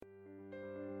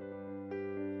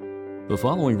The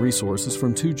following resource is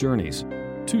from Two Journeys.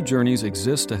 Two Journeys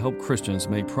exists to help Christians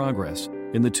make progress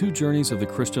in the two journeys of the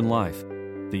Christian life,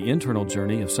 the internal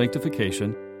journey of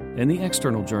sanctification and the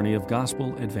external journey of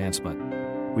gospel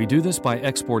advancement. We do this by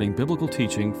exporting biblical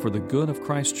teaching for the good of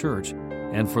Christ's church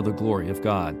and for the glory of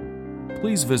God.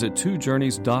 Please visit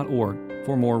twojourneys.org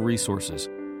for more resources.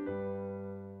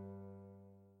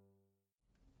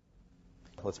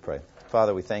 Let's pray.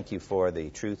 Father, we thank you for the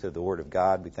truth of the Word of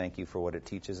God. We thank you for what it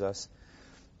teaches us,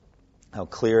 how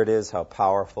clear it is, how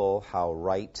powerful, how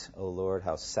right, O Lord,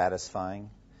 how satisfying,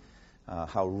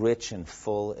 how rich and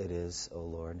full it is, O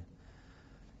Lord.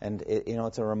 And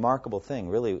it's a remarkable thing,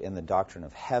 really, in the doctrine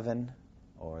of heaven,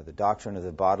 or the doctrine of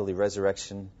the bodily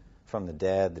resurrection from the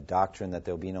dead, the doctrine that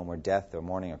there will be no more death or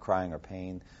mourning or crying or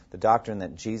pain, the doctrine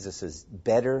that Jesus is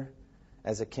better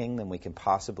as a king than we can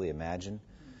possibly imagine,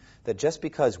 that just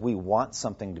because we want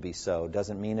something to be so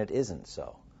doesn't mean it isn't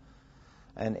so.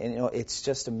 And it's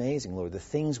just amazing, Lord. The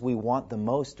things we want the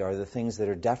most are the things that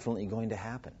are definitely going to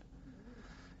happen.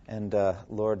 And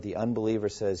Lord, the unbeliever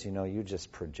says, you're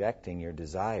just projecting your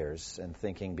desires and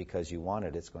thinking because you want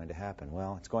it, it's going to happen.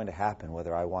 Well, it's going to happen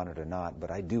whether I want it or not,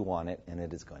 but I do want it, and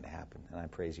it is going to happen. And I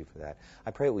praise you for that.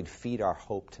 I pray that we'd feed our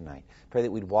hope tonight. Pray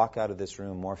that we'd walk out of this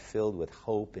room more filled with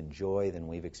hope and joy than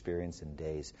we've experienced in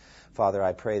days. Father,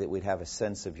 I pray that we'd have a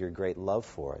sense of your great love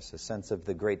for us, a sense of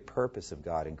the great purpose of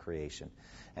God in creation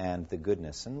and the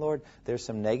goodness. And Lord, there's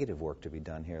some negative work to be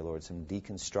done here, Lord, some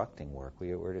deconstructing work.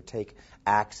 We're to take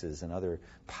axes and other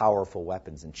powerful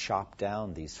weapons and chop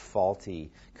down these faulty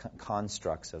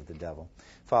constructs of the devil.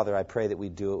 Father, I pray that we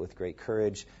do it with great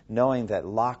courage, knowing that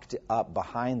locked up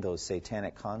behind those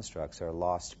satanic constructs are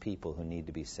lost people who need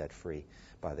to be set free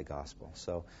by the gospel.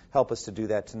 So help us to do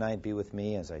that tonight. Be with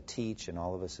me as I teach, and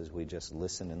all of us as we just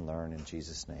listen and learn. In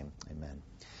Jesus' name, amen.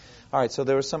 All right, so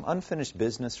there was some unfinished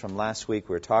business from last week.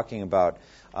 We were talking about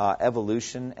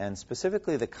evolution, and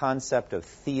specifically the concept of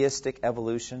theistic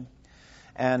evolution,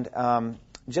 and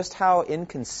just how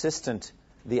inconsistent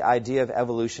the idea of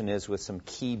evolution is with some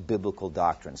key biblical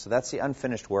doctrines. So that's the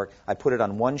unfinished work. I put it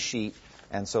on one sheet,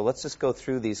 and so let's just go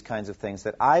through these kinds of things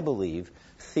that I believe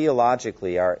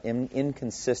theologically are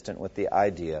inconsistent with the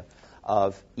idea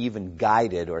of even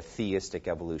guided or theistic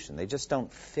evolution. They just don't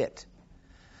fit.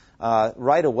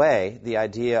 Right away, the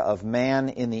idea of man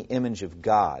in the image of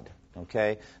God,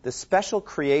 okay? The special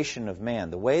creation of man,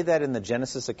 the way that in the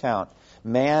Genesis account,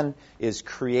 man is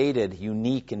created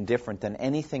unique and different than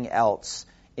anything else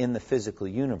in the physical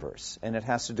universe. And it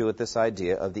has to do with this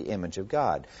idea of the image of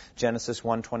God. Genesis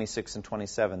 1:26 and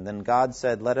 27, then God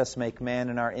said, let us make man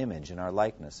in our image, in our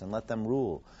likeness, and let them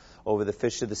rule over the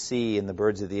fish of the sea and the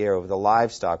birds of the air, over the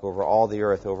livestock, over all the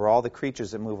earth, over all the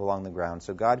creatures that move along the ground.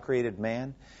 So God created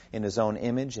man in his own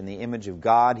image. In the image of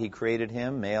God, he created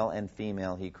him. Male and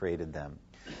female, he created them.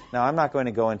 Now, I'm not going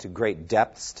to go into great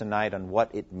depths tonight on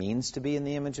what it means to be in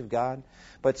the image of God,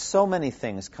 but so many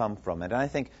things come from it. And I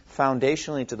think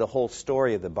foundationally to the whole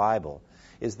story of the Bible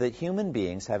is that human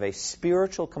beings have a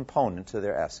spiritual component to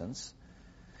their essence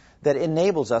that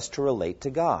enables us to relate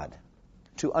to God,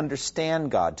 to understand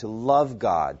God, to love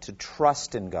God, to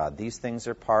trust in God. These things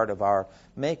are part of our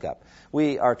makeup.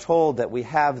 We are told that we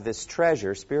have this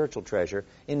treasure, spiritual treasure,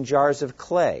 in jars of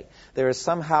clay. There is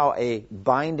somehow a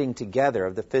binding together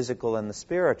of the physical and the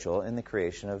spiritual in the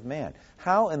creation of man.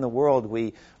 How in the world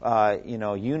we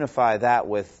unify that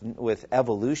with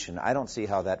evolution, I don't see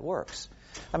how that works.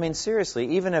 I mean,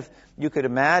 seriously, even if you could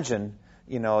imagine,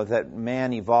 that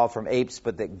man evolved from apes,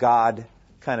 but that God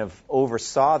kind of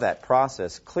oversaw that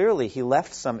process. Clearly, he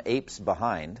left some apes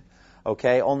behind,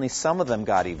 okay? Only some of them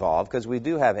got evolved, because we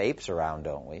do have apes around,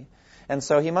 don't we? And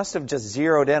so he must have just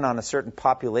zeroed in on a certain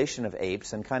population of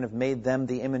apes and kind of made them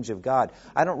the image of God.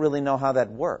 I don't really know how that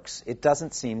works. It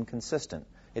doesn't seem consistent.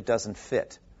 It doesn't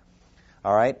fit.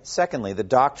 All right? Secondly, the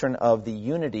doctrine of the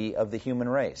unity of the human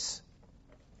race.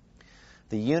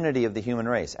 The unity of the human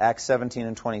race. Acts 17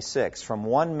 and 26. From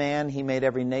one man he made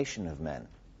every nation of men,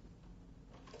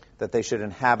 that they should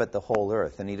inhabit the whole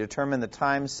earth. And he determined the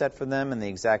times set for them and the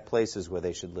exact places where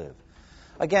they should live.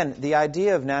 Again, the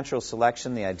idea of natural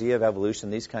selection, the idea of evolution,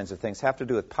 these kinds of things have to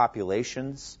do with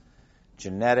populations,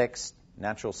 genetics.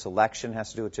 Natural selection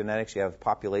has to do with genetics. You have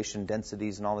population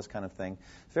densities and all this kind of thing.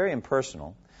 It's very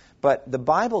impersonal. But the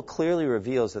Bible clearly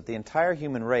reveals that the entire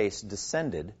human race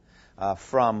descended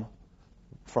from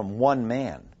one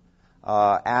man,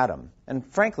 Adam. And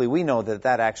frankly, we know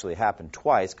that actually happened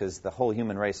twice, because the whole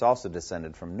human race also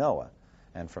descended from Noah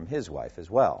and from his wife as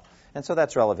well. And so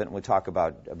that's relevant when we talk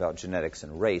about genetics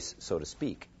and race, so to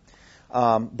speak.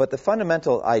 But the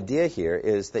fundamental idea here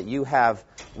is that you have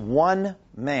one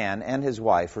man and his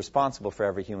wife responsible for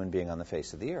every human being on the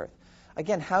face of the earth.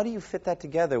 Again, how do you fit that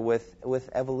together with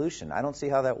evolution? I don't see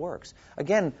how that works.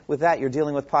 Again, with that, you're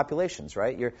dealing with populations,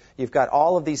 right? You've got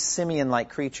all of these simian-like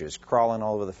creatures crawling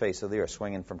all over the face of the earth,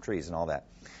 swinging from trees and all that.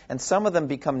 And some of them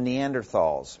become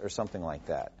Neanderthals or something like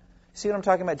that. See what I'm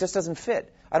talking about? It just doesn't fit.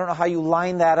 I don't know how you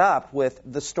line that up with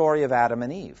the story of Adam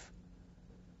and Eve.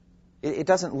 It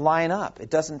doesn't line up. It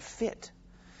doesn't fit.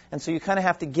 And so you kind of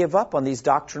have to give up on these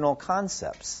doctrinal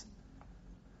concepts.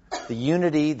 The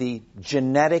unity, the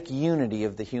genetic unity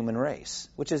of the human race,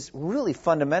 which is really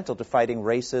fundamental to fighting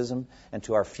racism and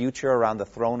to our future around the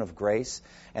throne of grace,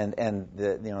 and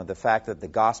the fact that the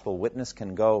gospel witness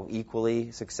can go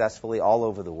equally successfully all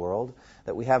over the world,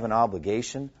 that we have an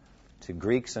obligation to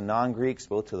Greeks and non-Greeks,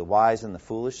 both to the wise and the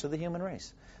foolish, to the human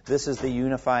race. This is the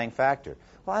unifying factor.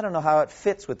 Well, I don't know how it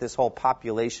fits with this whole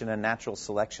population and natural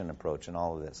selection approach and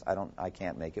all of this. I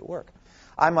can't make it work.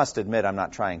 I must admit I'm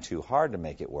not trying too hard to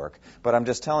make it work, but I'm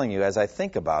just telling you, as I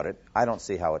think about it, I don't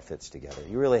see how it fits together.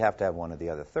 You really have to have one or the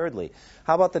other. Thirdly,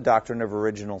 how about the doctrine of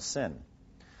original sin?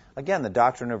 Again, the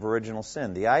doctrine of original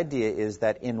sin. The idea is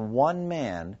that in one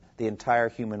man, the entire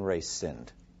human race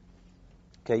sinned.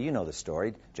 Okay, you know the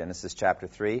story. Genesis chapter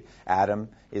 3, Adam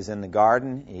is in the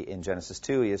garden. In Genesis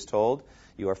 2, he is told,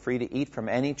 you are free to eat from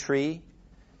any tree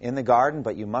in the garden,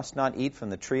 but you must not eat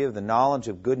from the tree of the knowledge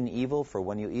of good and evil, for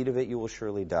when you eat of it, you will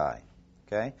surely die.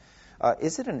 Okay?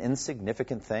 Is it an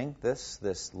insignificant thing,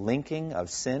 this linking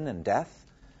of sin and death?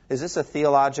 Is this a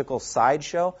theological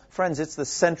sideshow? Friends, it's the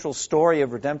central story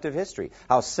of redemptive history,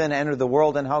 how sin entered the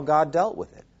world and how God dealt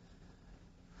with it.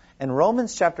 And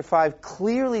Romans chapter 5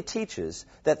 clearly teaches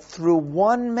that through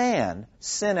one man,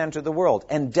 sin entered the world,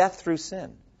 and death through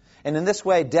sin. And in this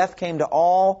way, death came to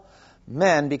all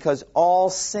men because all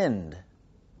sinned.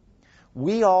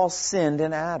 We all sinned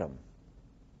in Adam.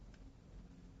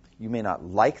 You may not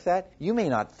like that. You may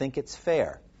not think it's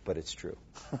fair, but it's true.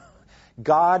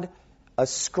 God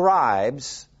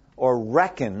ascribes or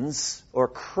reckons or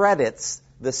credits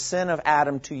the sin of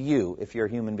Adam to you if you're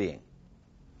a human being.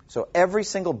 So every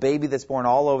single baby that's born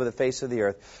all over the face of the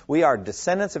earth, we are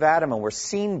descendants of Adam, and we're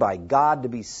seen by God to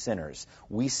be sinners.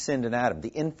 We sinned in Adam. The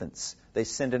infants, they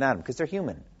sinned in Adam because they're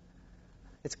human.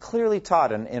 It's clearly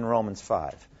taught in Romans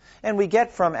 5. And we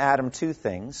get from Adam two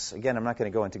things. Again, I'm not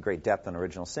going to go into great depth on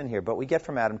original sin here, but we get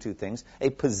from Adam two things: a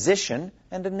position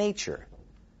and a nature.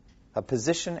 A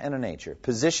position and a nature.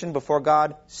 Position before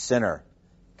God, sinner,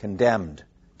 condemned,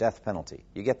 death penalty.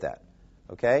 You get that,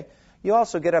 okay? You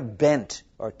also get a bent,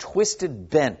 or a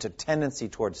twisted bent, a tendency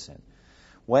towards sin.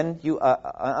 When you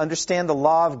understand the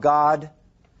law of God,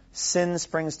 sin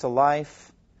springs to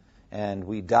life, and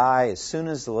we die as soon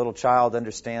as the little child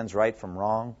understands right from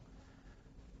wrong.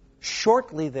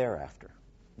 Shortly thereafter,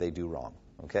 they do wrong,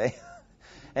 okay?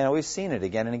 And we've seen it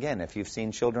again and again. If you've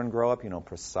seen children grow up, you know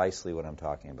precisely what I'm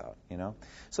talking about, you know?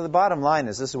 So the bottom line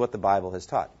is, this is what the Bible has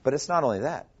taught. But it's not only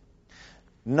that.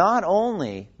 Not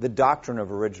only the doctrine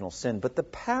of original sin, but the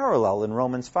parallel in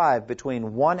Romans 5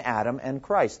 between one Adam and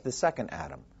Christ, the second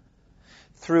Adam.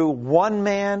 Through one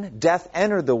man, death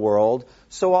entered the world,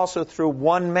 so also through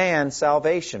one man,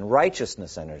 salvation,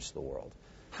 righteousness enters the world.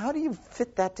 How do you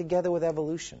fit that together with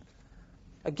evolution?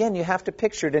 Again, you have to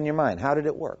picture it in your mind. How did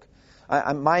it work?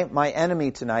 My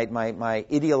enemy tonight, my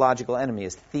ideological enemy,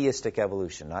 is theistic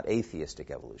evolution, not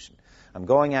atheistic evolution. I'm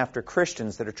going after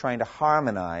Christians that are trying to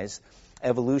harmonize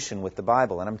evolution with the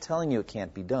Bible, and I'm telling you it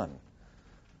can't be done.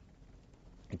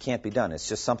 It can't be done. It's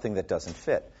just something that doesn't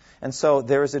fit. And so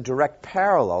there is a direct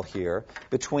parallel here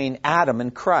between Adam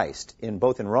and Christ,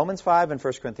 both in Romans 5 and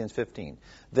 1 Corinthians 15.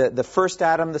 The first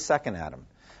Adam, the second Adam.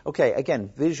 Okay,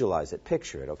 again, visualize it,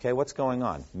 picture it, okay? What's going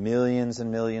on? Millions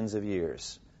and millions of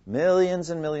years.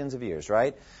 Millions and millions of years,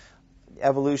 right?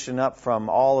 Evolution up from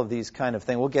all of these kind of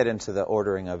things. We'll get into the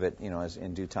ordering of it, as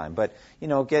in due time. But,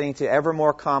 getting to ever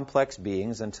more complex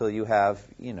beings until you have,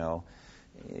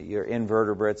 your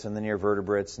invertebrates and then your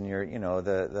vertebrates and your,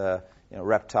 the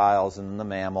reptiles and the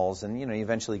mammals. And, you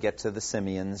eventually get to the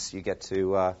simians. You get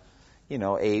to,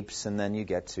 apes, and then you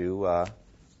get to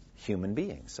human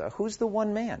beings. Who's the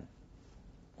one man?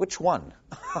 Which one?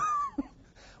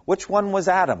 Which one was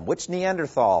Adam? Which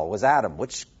Neanderthal was Adam?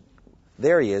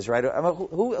 There he is, right?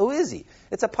 Who is he?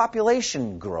 It's a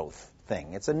population growth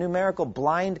thing. It's a numerical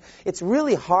blind. It's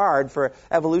really hard for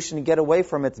evolution to get away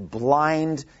from its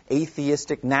blind,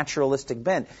 atheistic, naturalistic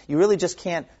bent. You really just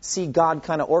can't see God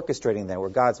kind of orchestrating there, where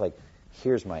God's like,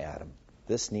 here's my Adam.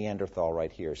 This Neanderthal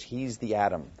right here. He's the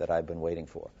Adam that I've been waiting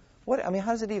for. How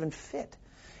does it even fit?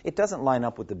 It doesn't line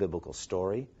up with the biblical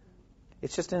story.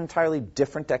 It's just an entirely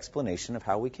different explanation of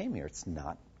how we came here. It's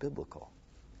not biblical.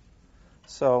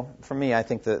 So, for me, I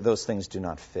think that those things do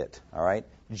not fit, all right?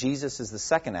 Jesus is the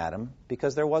second Adam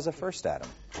because there was a first Adam.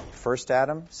 First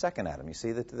Adam, second Adam. You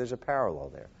see that there's a parallel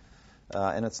there.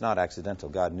 And it's not accidental.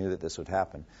 God knew that this would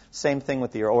happen. Same thing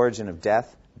with the origin of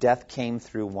death. Death came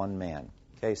through one man.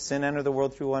 Okay, sin entered the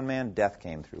world through one man. Death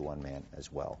came through one man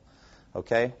as well.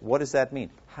 Okay, what does that mean?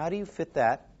 How do you fit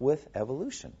that with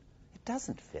evolution? It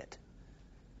doesn't fit.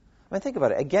 I mean, think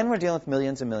about it. Again, we're dealing with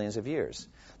millions and millions of years.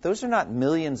 Those are not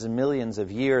millions and millions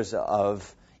of years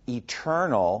of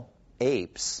eternal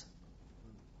apes,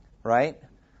 right?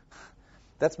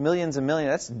 That's millions and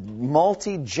millions. That's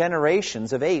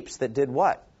multi-generations of apes that did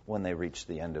what when they reached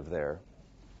the end of their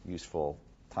useful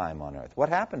time on Earth? What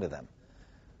happened to them?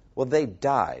 Well, they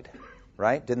died,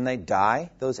 right? Didn't they die,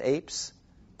 those apes?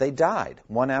 They died,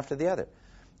 one after the other.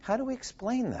 How do we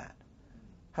explain that?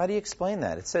 How do you explain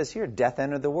that? It says here, death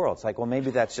entered the world. It's like, well,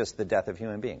 maybe that's just the death of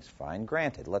human beings. Fine,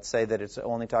 granted. Let's say that it's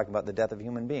only talking about the death of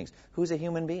human beings. Who's a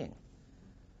human being?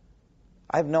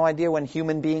 I have no idea when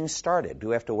human beings started. Do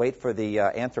we have to wait for the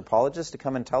anthropologists to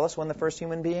come and tell us when the first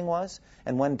human being was?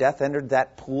 And when death entered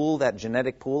that pool, that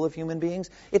genetic pool of human beings?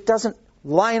 It doesn't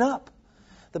line up.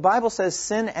 The Bible says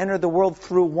sin entered the world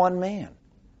through one man.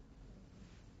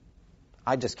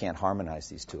 I just can't harmonize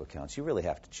these two accounts. You really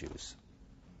have to choose.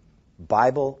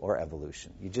 Bible or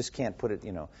evolution. You just can't put it,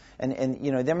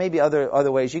 And there may be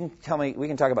other ways. You can tell me, we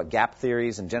can talk about gap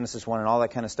theories and Genesis 1 and all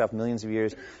that kind of stuff, millions of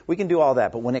years. We can do all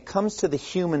that. But when it comes to the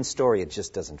human story, it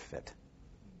just doesn't fit.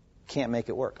 Can't make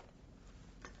it work.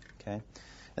 Okay?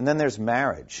 And then there's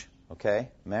marriage. Okay?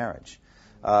 Marriage.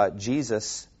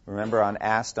 Jesus, remember,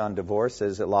 asked on divorce,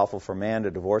 is it lawful for man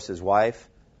to divorce his wife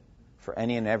for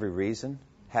any and every reason?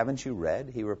 Haven't you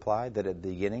read, he replied, that at the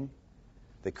beginning,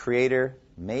 the Creator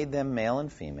made them male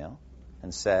and female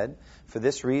and said, for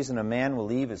this reason a man will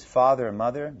leave his father and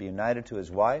mother, be united to his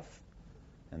wife,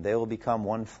 and they will become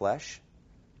one flesh.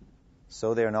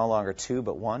 So they are no longer two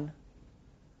but one.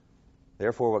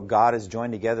 Therefore what God has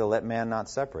joined together, let man not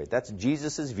separate. That's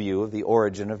Jesus' view of the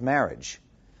origin of marriage.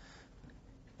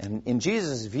 And in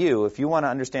Jesus' view, if you want to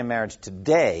understand marriage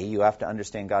today, you have to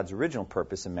understand God's original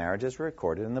purpose in marriage as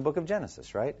recorded in the book of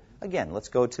Genesis, right? Again, let's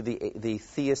go to the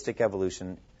theistic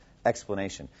evolution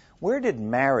explanation. Where did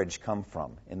marriage come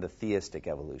from in the theistic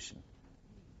evolution?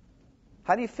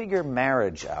 How do you figure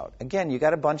marriage out? Again, you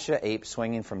got a bunch of apes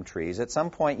swinging from trees. At some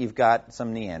point, you've got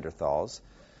some Neanderthals.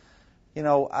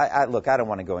 Look, I don't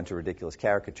want to go into ridiculous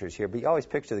caricatures here, but you always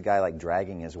picture the guy like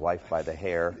dragging his wife by the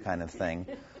hair kind of thing.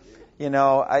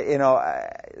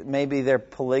 Maybe they're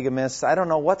polygamists. I don't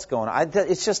know what's going on.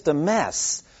 It's just a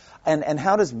mess. And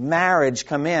how does marriage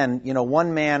come in?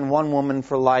 One man, one woman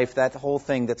for life, that whole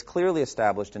thing that's clearly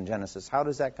established in Genesis. How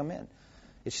does that come in?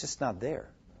 It's just not there.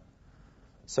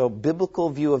 So biblical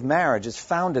view of marriage is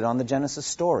founded on the Genesis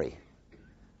story.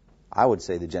 I would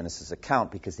say the Genesis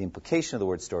account, because the implication of the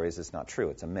word story is it's not true.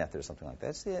 It's a myth or something like that.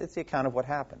 It's the account of what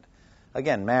happened.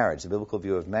 Again, marriage, the biblical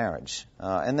view of marriage.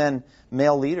 And then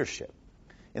male leadership.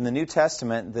 In the New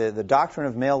Testament, the doctrine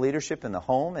of male leadership in the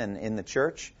home and in the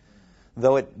church,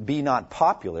 though it be not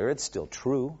popular, it's still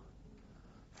true.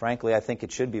 Frankly, I think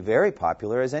it should be very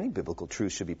popular, as any biblical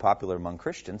truth should be popular among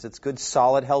Christians. It's good,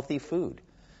 solid, healthy food.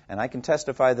 And I can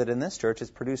testify that in this church,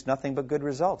 it's produced nothing but good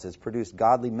results. It's produced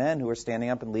godly men who are standing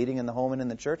up and leading in the home and in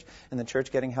the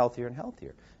church getting healthier and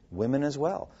healthier. Women as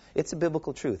well. It's a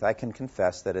biblical truth. I can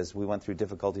confess that as we went through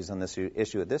difficulties on this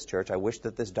issue at this church, I wish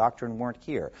that this doctrine weren't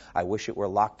here. I wish it were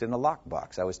locked in a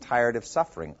lockbox. I was tired of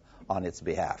suffering on its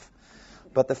behalf.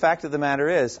 But the fact of the matter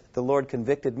is, the Lord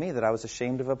convicted me that I was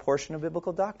ashamed of a portion of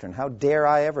biblical doctrine. How dare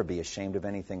I ever be ashamed of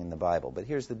anything in the Bible? But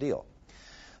here's the deal.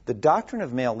 The doctrine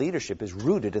of male leadership is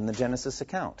rooted in the Genesis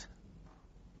account.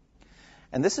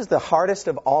 And this is the hardest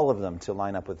of all of them to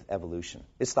line up with evolution.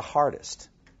 It's the hardest.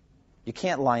 You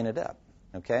can't line it up,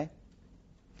 okay?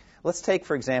 Let's take,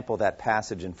 for example, that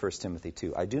passage in 1 Timothy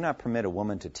 2. I do not permit a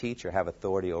woman to teach or have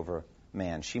authority over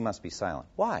man. She must be silent.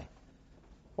 Why?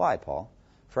 Why, Paul?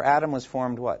 For Adam was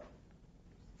formed what?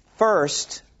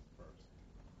 First,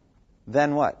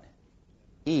 then what?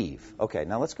 Eve. Okay,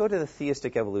 now let's go to the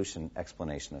theistic evolution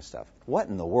explanation of stuff. What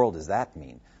in the world does that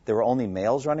mean? There were only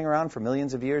males running around for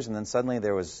millions of years, and then suddenly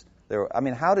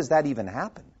how does that even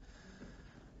happen?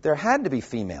 There had to be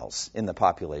females in the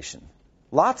population.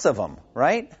 Lots of them,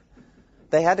 right?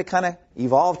 They had to kind of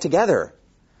evolve together,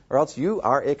 or else you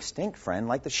are extinct, friend,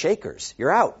 like the Shakers.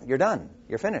 You're out. You're done.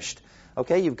 You're finished.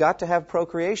 Okay, you've got to have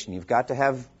procreation. You've got to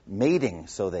have mating,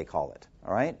 so they call it.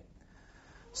 All right?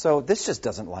 So this just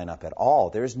doesn't line up at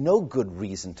all. There is no good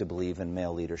reason to believe in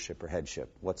male leadership or headship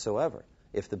whatsoever.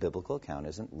 if the biblical account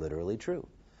isn't literally true.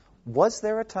 Was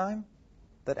there a time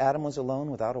that Adam was alone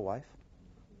without a wife?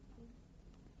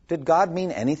 Did God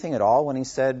mean anything at all when he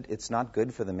said it's not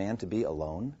good for the man to be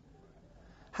alone?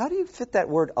 How do you fit that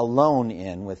word alone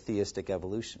in with theistic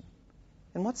evolution?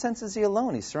 In what sense is he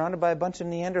alone? He's surrounded by a bunch of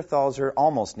Neanderthals, or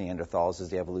almost Neanderthals as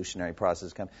the evolutionary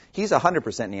process comes. He's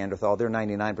 100% Neanderthal, they're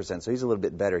 99%, so he's a little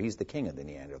bit better. He's the king of the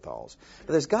Neanderthals.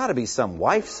 But there's got to be some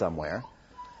wife somewhere.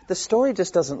 The story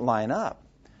just doesn't line up.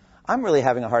 I'm really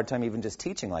having a hard time even just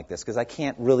teaching like this because I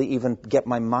can't really even get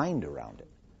my mind around it.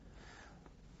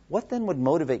 What then would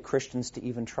motivate Christians to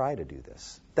even try to do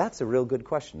this? That's a real good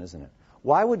question, isn't it?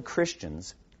 Why would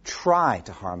Christians try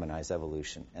to harmonize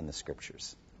evolution and the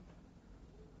Scriptures?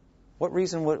 What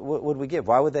reason would we give?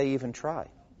 Why would they even try?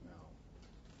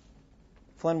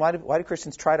 Flynn, why do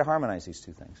Christians try to harmonize these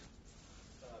two things?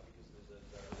 Because there's a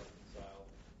desire to reconcile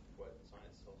what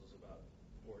science tells us about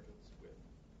origins with what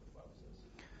the Bible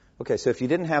says. Okay, so if you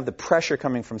didn't have the pressure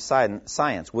coming from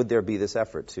science, would there be this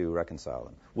effort to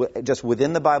reconcile them? Just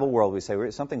within the Bible world, we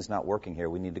say, something's not working here,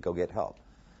 we need to go get help.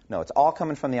 No, it's all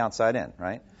coming from the outside in,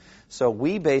 right? So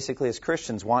we basically, as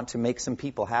Christians, want to make some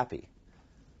people happy.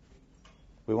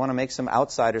 We want to make some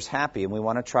outsiders happy, and we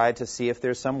want to try to see if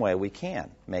there's some way we can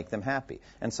make them happy.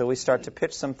 And so we start to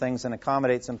pitch some things and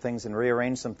accommodate some things and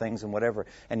rearrange some things and whatever,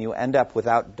 and you end up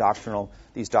without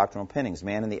these doctrinal pinnings.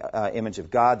 Man in the image of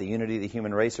God, the unity of the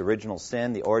human race, original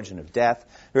sin, the origin of death,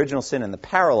 original sin and the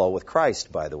parallel with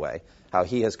Christ, by the way, how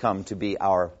he has come to be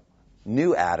our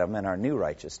new Adam and our new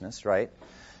righteousness, right?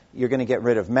 You're going to get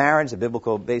rid of marriage, the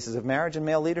biblical basis of marriage, and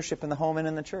male leadership in the home and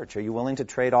in the church. Are you willing to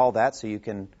trade all that so you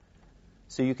can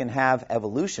have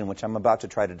evolution, which I'm about to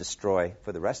try to destroy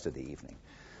for the rest of the evening?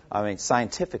 I mean,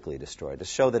 scientifically destroy, to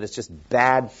show that it's just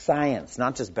bad science,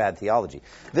 not just bad theology.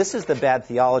 This is the bad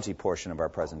theology portion of our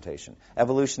presentation.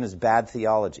 Evolution is bad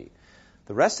theology.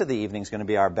 The rest of the evening is going to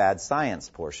be our bad science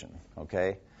portion,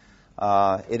 okay?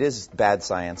 It is bad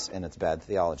science and it's bad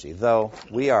theology. Though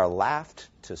we are laughed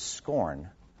to scorn,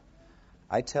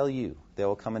 I tell you, there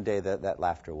will come a day that that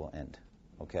laughter will end,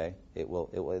 okay? There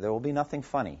will be nothing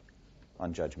funny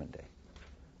on Judgment Day,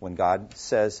 when God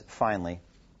says, finally,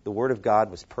 the Word of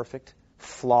God was perfect,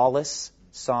 flawless,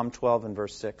 Psalm 12 and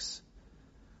verse 6,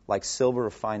 like silver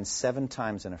refined 7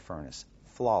 times in a furnace,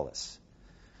 flawless.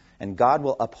 And God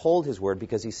will uphold His Word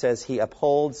because He says He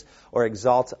upholds or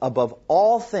exalts above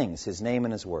all things His name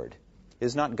and His Word.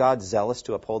 Is not God zealous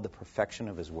to uphold the perfection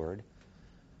of His Word?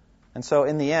 And so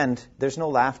in the end, there's no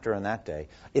laughter on that day.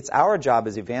 It's our job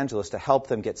as evangelists to help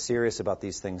them get serious about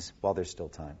these things while there's still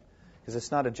time. Because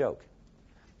it's not a joke.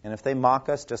 And if they mock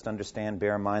us, just understand,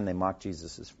 bear in mind, they mock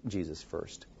Jesus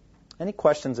first. Any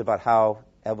questions about how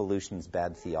evolution is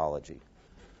bad theology?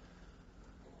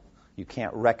 You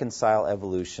can't reconcile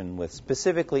evolution with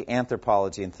specifically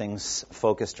anthropology and things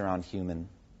focused around human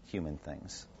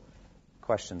things.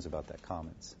 Questions about that?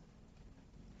 Comments?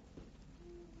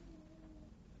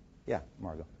 Yeah,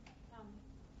 Margot.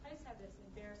 I just have this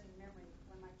embarrassing memory.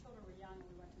 When my children were young, we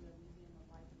went to the Museum of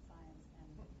Life and Science, and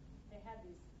they had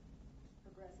these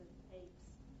progressive apes.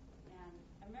 And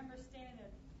I remember standing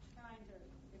there trying to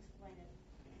explain it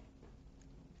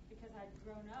because I'd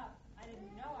grown up. I didn't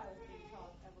know I was being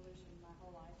taught evolution my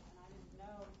whole life, and I didn't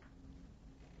know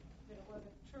that it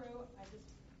wasn't true. I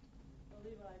just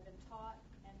believed what I'd been taught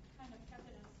and kind of kept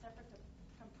it in a separate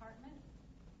compartment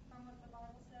from what the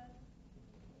Bible said.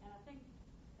 And I think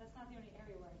that's not the only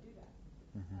area where I do that.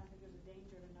 Mm-hmm. I think there's a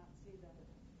danger to not see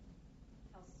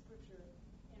how Scripture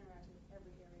interacts with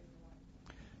every area of life.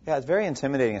 Yeah, it's very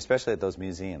intimidating, especially at those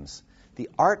museums. The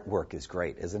artwork is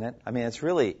great, isn't it? I mean, it's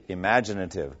really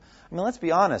imaginative. I mean, let's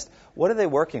be honest. What are they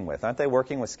working with? Aren't they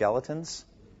working with skeletons?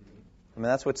 I mean,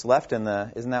 that's what's left isn't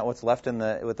that what's left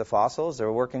with the fossils?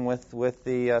 They're working with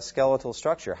the skeletal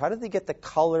structure. How did they get the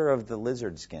color of the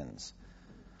lizard skins?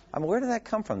 I mean, where did that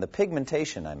come from? The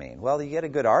pigmentation, I mean. Well, you get a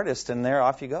good artist, and there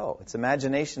off you go. It's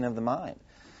imagination of the mind.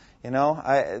 You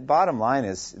know, bottom line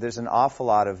is there's an awful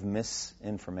lot of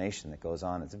misinformation that goes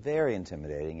on. It's very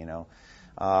intimidating, you know,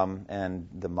 and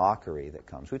the mockery that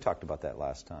comes. We talked about that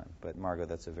last time. But, Margot,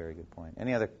 that's a very good point.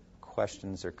 Any other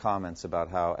questions or comments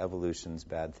about how evolution's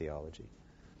bad theology?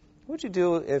 What would you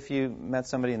do if you met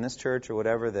somebody in this church or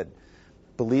whatever that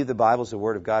believed the Bible's the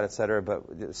Word of God, etc.,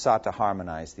 but sought to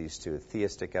harmonize these two,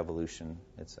 theistic evolution,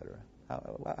 etc.?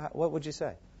 What would you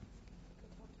say?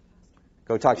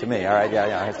 Go talk to me. All right,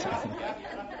 yeah.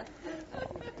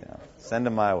 Send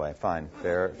them my way. Fine,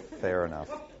 fair enough.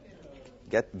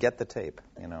 Get the tape,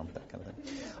 you know, that kind of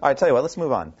thing. All right, tell you what, let's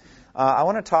move on. I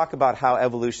want to talk about how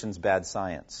evolution's bad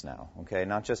science now, okay?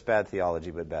 Not just bad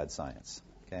theology, but bad science,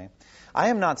 Okay? I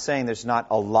am not saying there's not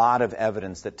a lot of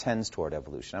evidence that tends toward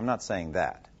evolution. I'm not saying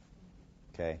that.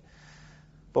 Okay?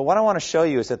 But what I want to show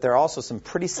you is that there are also some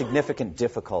pretty significant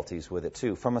difficulties with it,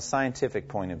 too, from a scientific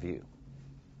point of view.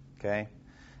 Okay?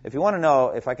 If you want to know,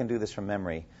 if I can do this from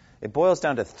memory, it boils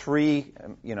down to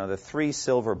the three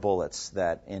silver bullets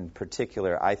that, in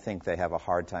particular, I think they have a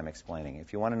hard time explaining.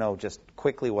 If you want to know just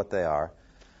quickly what they are,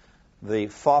 the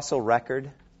fossil record,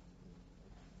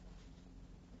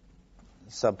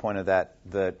 subpoint of that,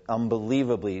 the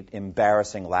unbelievably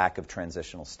embarrassing lack of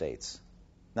transitional states.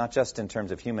 Not just in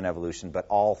terms of human evolution, but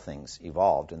all things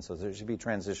evolved. And so there should be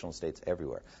transitional states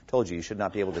everywhere. Told you should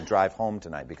not be able to drive home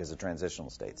tonight because of transitional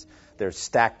states. They're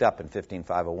stacked up in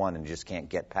 15501 and you just can't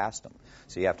get past them.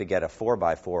 So you have to get a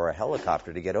 4x4 or a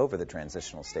helicopter to get over the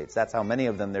transitional states. That's how many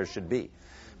of them there should be.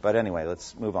 But anyway,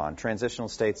 let's move on. Transitional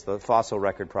states, the fossil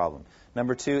record problem.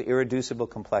 Number 2, irreducible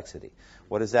complexity.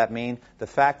 What does that mean? The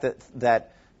fact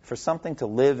that for something to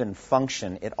live and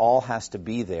function, it all has to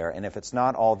be there. And if it's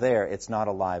not all there, it's not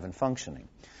alive and functioning.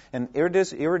 And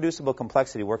irreducible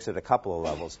complexity works at a couple of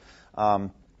levels.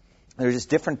 There's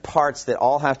just different parts that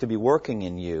all have to be working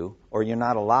in you, or you're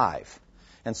not alive.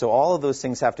 And so all of those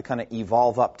things have to kind of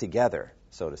evolve up together,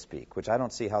 so to speak, which I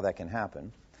don't see how that can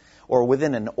happen. Or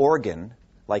within an organ,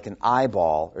 like an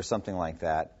eyeball or something like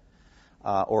that,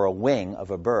 or a wing of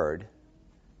a bird,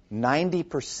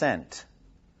 90%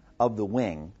 of the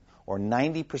wing or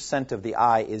 90% of the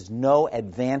eye is no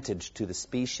advantage to the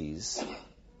species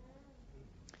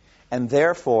and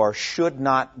therefore should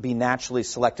not be naturally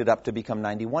selected up to become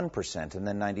 91% and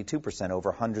then 92%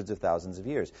 over hundreds of thousands of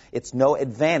years. It's no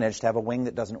advantage to have a wing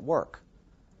that doesn't work.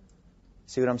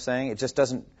 See what I'm saying? It just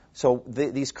doesn't. So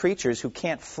these creatures who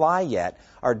can't fly yet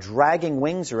are dragging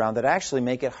wings around that actually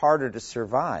make it harder to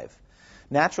survive.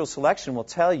 Natural selection will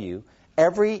tell you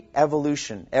every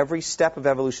step of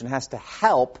evolution has to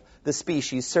help the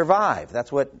species survive.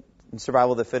 That's what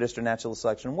survival of the fittest or natural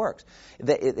selection works.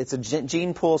 It's a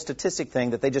gene pool statistic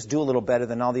thing that they just do a little better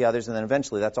than all the others, and then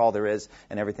eventually that's all there is,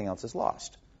 and everything else is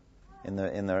lost in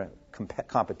the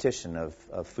competition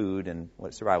of food and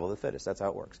survival of the fittest. That's how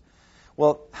it works.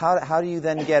 Well, how do you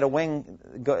then get a wing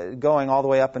going all the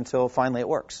way up until finally it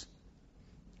works?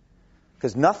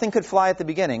 Because nothing could fly at the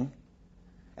beginning.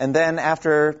 And then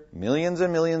after millions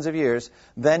and millions of years,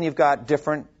 then you've got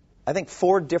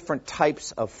 4 different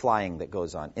types of flying that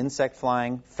goes on. Insect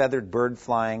flying, feathered bird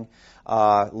flying,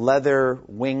 leather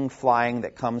wing flying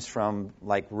that comes from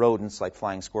like rodents, like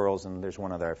flying squirrels, and there's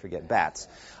one other, I forget, bats.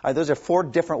 Those are 4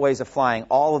 different ways of flying.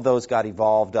 All of those got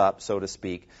evolved up, so to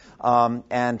speak.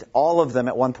 And all of them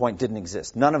at one point didn't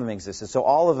exist. None of them existed. So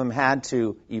all of them had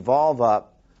to evolve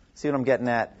up. See what I'm getting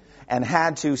at? And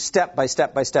had to step by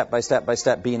step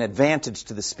be an advantage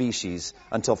to the species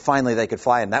until finally they could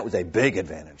fly, and that was a big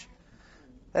advantage.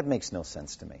 That makes no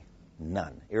sense to me.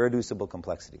 None. Irreducible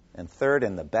complexity. And third,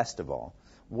 and the best of all,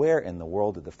 where in the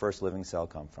world did the first living cell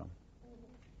come from?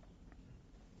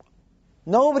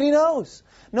 Nobody knows.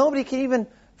 Nobody can even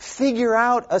figure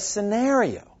out a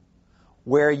scenario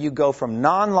where you go from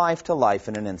non-life to life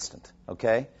in an instant.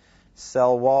 Okay?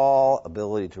 Cell wall,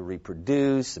 ability to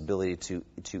reproduce, ability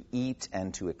to eat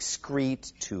and to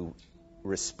excrete, to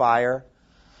respire,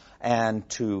 and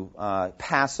to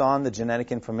pass on the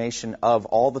genetic information of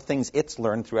all the things it's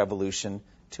learned through evolution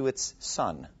to its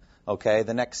son, okay,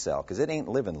 the next cell, because it ain't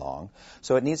living long.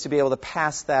 So it needs to be able to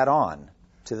pass that on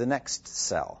to the next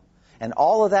cell. And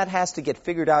all of that has to get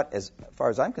figured out, as far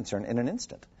as I'm concerned, in an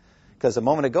instant. Because a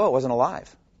moment ago it wasn't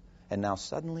alive. And now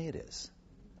suddenly it is.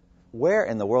 Where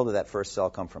in the world did that first cell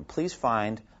come from? Please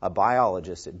find a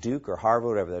biologist at Duke or Harvard,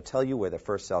 whatever. They'll tell you where the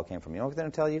first cell came from. You know what they're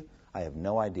going to tell you? I have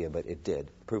no idea, but it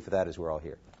did. Proof of that is we're all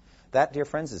here. That, dear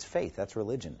friends, is faith. That's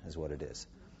religion, is what it is.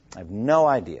 I have no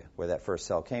idea where that first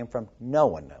cell came from. No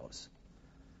one knows.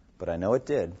 But I know it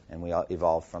did, and we all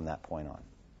evolved from that point on.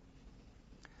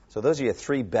 So those are your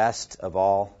 3 best of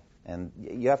all. And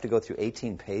you have to go through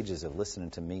 18 pages of listening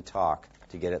to me talk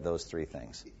to get at those 3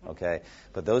 things, okay?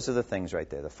 But those are the things right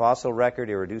there. The fossil record,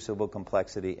 irreducible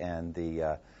complexity, and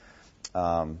the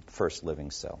first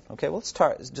living cell. Okay, well,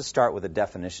 let's just start with a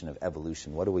definition of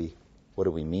evolution. What do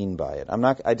we mean by it?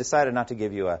 I decided not to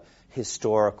give you a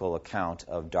historical account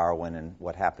of Darwin and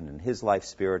what happened in his life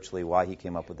spiritually, why he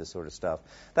came up with this sort of stuff.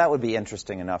 That would be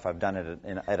interesting enough. I've done it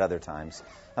at other times.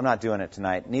 I'm not doing it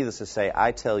tonight. Needless to say,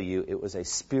 I tell you, it was a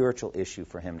spiritual issue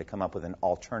for him to come up with an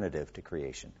alternative to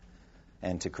creation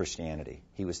and to Christianity.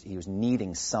 He was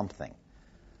needing something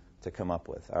to come up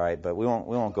with. All right, but we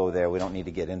won't go there. We don't need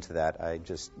to get into that.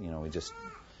 We just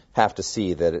have to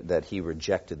see that he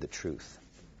rejected the truth.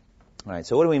 All right,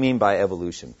 so what do we mean by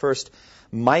evolution? First,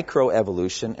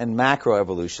 microevolution and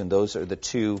macroevolution. Those are the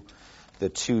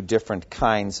two different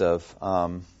kinds of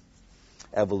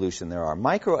evolution there are.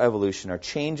 Microevolution are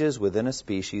changes within a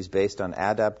species based on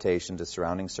adaptation to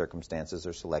surrounding circumstances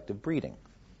or selective breeding.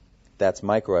 That's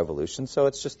microevolution, so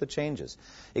it's just the changes.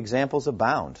 Examples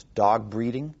abound. Dog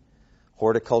breeding,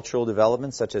 horticultural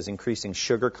development, such as increasing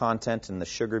sugar content in the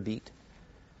sugar beet.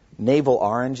 Navel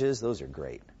oranges, those are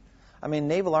great. I mean,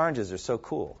 navel oranges are so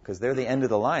cool because they're the end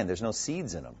of the line. There's no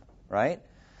seeds in them, right?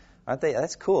 Aren't they?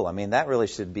 That's cool. I mean, that really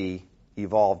should be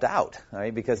evolved out,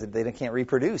 right? Because they can't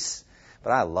reproduce.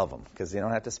 But I love them because you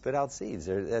don't have to spit out seeds.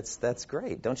 That's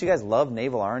great. Don't you guys love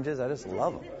navel oranges? I just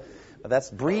love them. But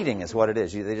that's breeding is what it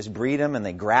is. They just breed them and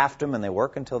they graft them and they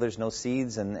work until there's no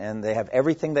seeds and they have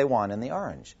everything they want in the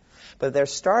orange. But they're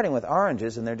starting with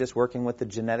oranges and they're just working with the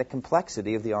genetic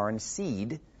complexity of the orange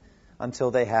seed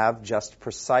until they have just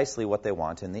precisely what they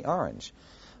want in the orange.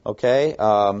 Okay?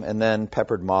 And then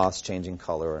peppered moths changing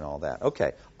color and all that.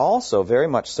 Okay. Also, very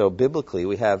much so, biblically,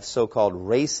 we have so-called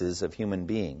races of human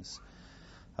beings.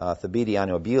 Thabiti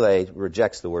Anyabwile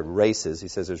rejects the word races. He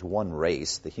says there's one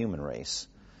race, the human race.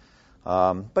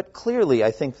 But clearly, I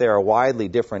think there are widely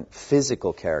different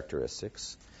physical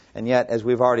characteristics. And yet, as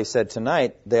we've already said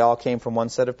tonight, they all came from one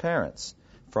set of parents.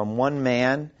 From one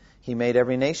man, he made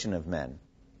every nation of men,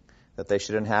 that they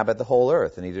should inhabit the whole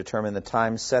earth, and he determined the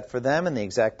times set for them and the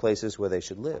exact places where they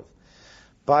should live.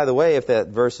 By the way, if that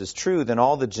verse is true, then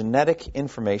all the genetic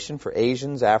information for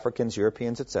Asians, Africans,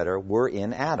 Europeans, etc., were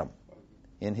in Adam,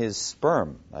 in his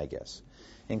sperm, I guess,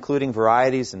 including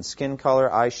varieties in skin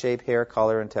color, eye shape, hair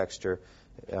color and texture,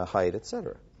 height,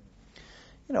 etc.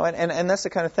 You know, and that's the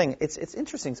kind of thing. It's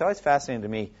interesting. It's always fascinating to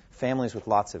me, families with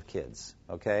lots of kids,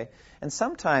 okay? And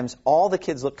sometimes all the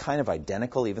kids look kind of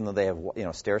identical, even though they have,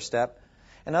 stair-step.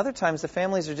 And other times the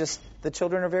families are just, the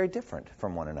children are very different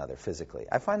from one another physically.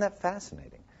 I find that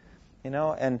fascinating,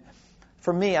 and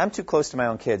for me, I'm too close to my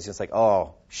own kids, just like,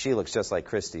 oh, she looks just like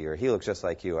Christy, or he looks just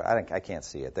like you. I can't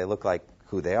see it. They look like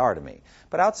who they are to me.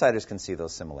 But outsiders can see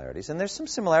those similarities. And there's some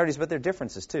similarities, but there are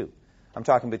differences too. I'm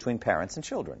talking between parents and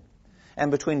children,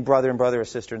 and between brother and brother, or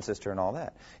sister and sister, and all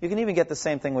that. You can even get the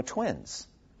same thing with twins.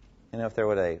 If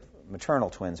they're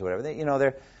maternal twins or whatever,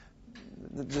 they're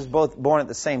just both born at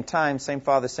the same time, same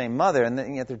father, same mother,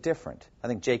 and yet they're different. I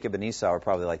think Jacob and Esau are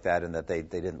probably like that in that they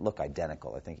didn't look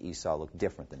identical. I think Esau looked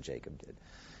different than Jacob did,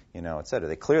 et cetera.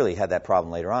 They clearly had that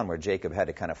problem later on where Jacob had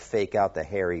to kind of fake out the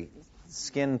hairy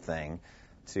skin thing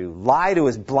to lie to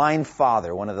his blind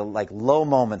father, one of the low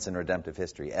moments in redemptive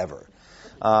history ever.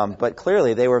 But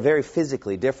clearly they were very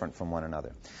physically different from one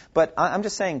another. But I'm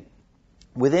just saying,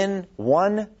 within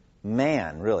one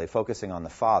man, really, focusing on the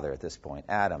father at this point,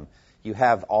 Adam, you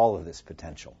have all of this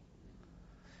potential.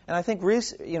 And I think,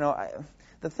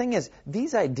 the thing is,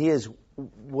 these ideas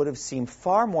would have seemed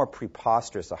far more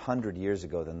preposterous 100 years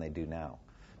ago than they do now.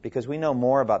 Because we know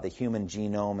more about the human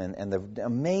genome and the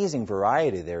amazing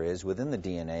variety there is within the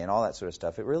DNA and all that sort of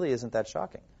stuff. It really isn't that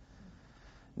shocking.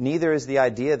 Neither is the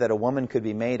idea that a woman could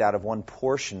be made out of one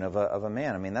portion of a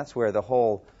man. I mean, that's where the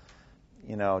whole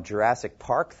Jurassic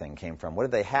Park thing came from. What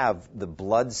did they have? The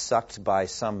blood sucked by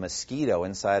some mosquito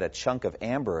inside a chunk of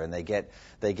amber, and they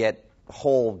get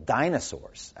whole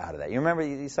dinosaurs out of that. You remember,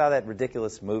 you saw that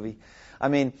ridiculous movie? I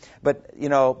mean, but,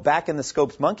 back in the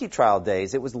Scopes monkey trial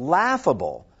days, it was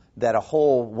laughable that a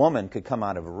whole woman could come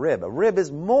out of a rib. A rib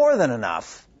is more than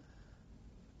enough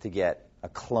to get a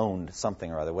cloned something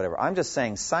or other, whatever. I'm just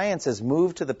saying science has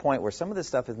moved to the point where some of this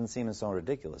stuff isn't seeming so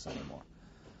ridiculous anymore.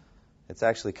 It's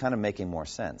actually kind of making more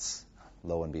sense,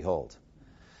 lo and behold.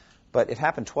 But it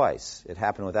happened twice. It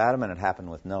happened with Adam and it happened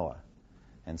with Noah.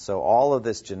 And so all of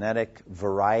this genetic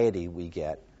variety we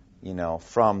get,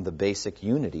 from the basic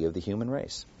unity of the human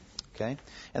race. Okay?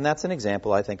 And that's an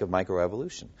example, I think, of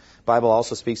microevolution. The Bible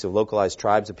also speaks of localized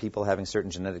tribes of people having certain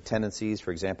genetic tendencies.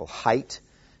 For example, height,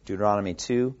 Deuteronomy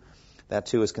 2. That,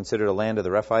 too, is considered a land of the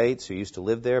Rephaites who used to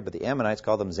live there, but the Ammonites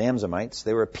called them Zamzamites.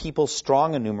 They were a people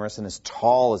strong and numerous and as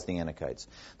tall as the Anakites.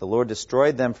 The Lord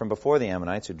destroyed them from before the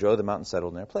Ammonites, who drove them out and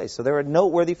settled in their place. So they were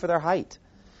noteworthy for their height.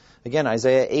 Again,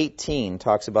 Isaiah 18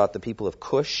 talks about the people of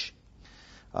Cush,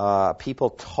 people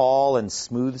tall and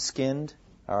smooth-skinned.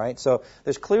 All right, so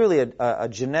there's clearly a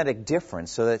genetic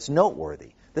difference, so that's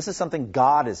noteworthy. This is something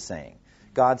God is saying.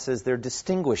 God says they're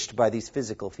distinguished by these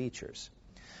physical features.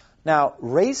 Now,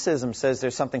 racism says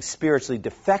there's something spiritually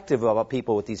defective about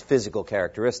people with these physical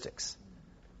characteristics.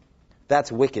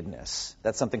 That's wickedness.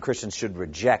 That's something Christians should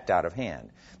reject out of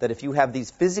hand. That if you have these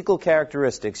physical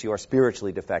characteristics, you are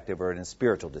spiritually defective or in a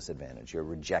spiritual disadvantage. You're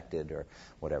rejected or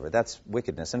whatever. That's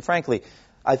wickedness. And frankly,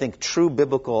 I think true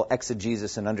biblical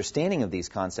exegesis and understanding of these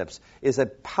concepts is a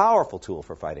powerful tool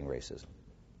for fighting racism.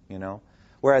 You know?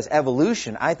 Whereas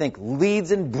evolution, I think,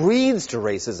 leads and breeds to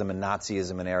racism and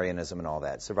Nazism and Aryanism and all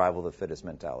that, survival of the fittest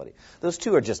mentality. Those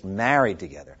two are just married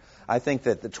together. I think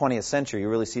that the 20th century, you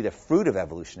really see the fruit of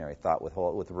evolutionary thought with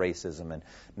racism and,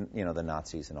 you know, the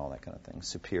Nazis and all that kind of thing,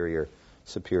 superior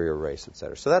race,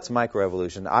 etc. So that's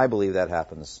microevolution. I believe that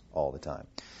happens all the time.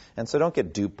 And so don't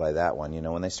get duped by that one. You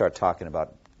know, when they start talking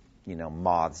about, you know,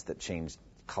 moths that change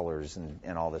colors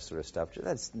and all this sort of stuff,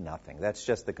 that's nothing. That's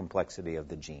just the complexity of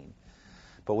the gene.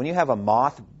 But when you have a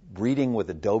moth breeding with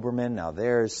a Doberman, now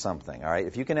there's something, all right?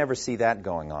 If you can ever see that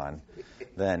going on,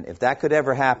 then if that could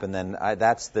ever happen, then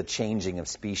that's the changing of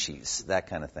species, that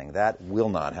kind of thing. That will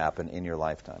not happen in your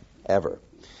lifetime, ever,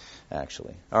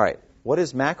 actually. All right, what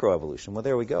is macroevolution? Well,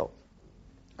 there we go.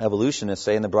 Evolutionists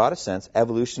say, in the broadest sense,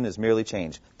 evolution is merely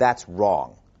change. That's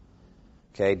wrong.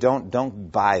 Okay,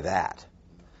 don't buy that.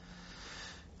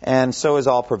 And so is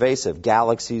all pervasive.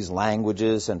 Galaxies,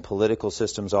 languages, and political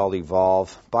systems all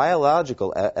evolve.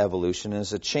 Biological evolution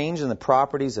is a change in the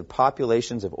properties of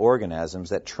populations of organisms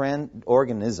that transcend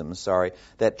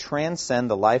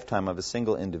the lifetime of a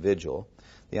single individual.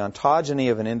 The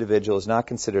ontogeny of an individual is not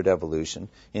considered evolution.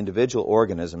 Individual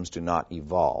organisms do not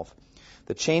evolve.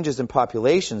 The changes in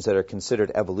populations that are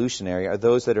considered evolutionary are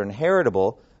those that are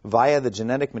inheritable via the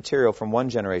genetic material from one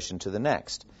generation to the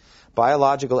next.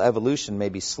 Biological evolution may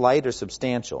be slight or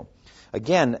substantial.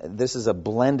 Again, this is a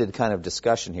blended kind of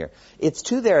discussion here. It's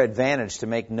to their advantage to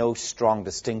make no strong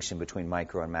distinction between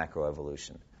micro and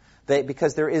macroevolution,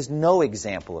 because there is no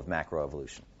example of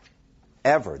macroevolution,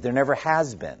 ever. There never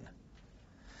has been.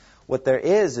 What there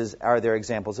are there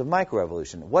examples of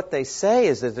microevolution. What they say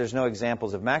is that there's no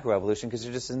examples of macroevolution because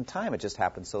they're just in time. It just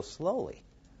happens so slowly.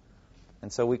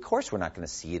 And so, of course, we're not going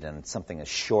to see it in something as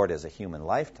short as a human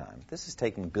lifetime. This is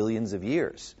taking billions of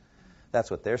years. That's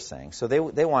what they're saying. So they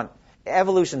want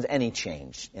evolution's any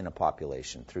change in a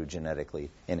population through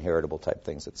genetically inheritable type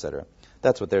things, etc.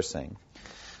 That's what they're saying.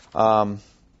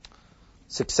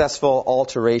 Successful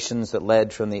alterations that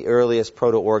led from the earliest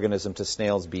proto-organism to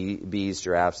snails, bees,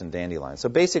 giraffes, and dandelions. So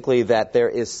basically that there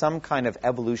is some kind of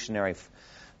evolutionary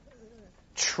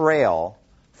trail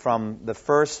from the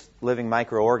first living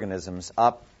microorganisms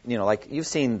up, you know, like you've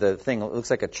seen the thing, it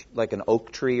looks like an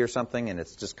oak tree or something, and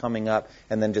it's just coming up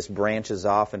and then just branches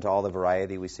off into all the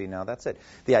variety we see now. That's it.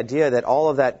 The idea that all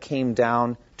of that came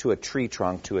down to a tree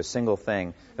trunk, to a single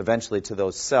thing, eventually to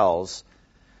those cells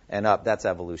and up, that's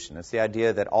evolution. It's the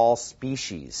idea that all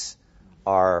species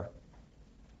are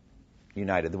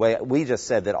united. The way we just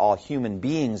said that all human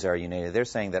beings are united, they're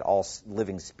saying that all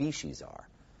living species are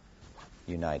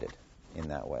united in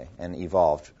that way, and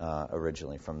evolved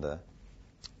originally from the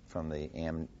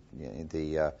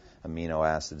amino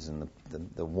acids and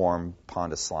the warm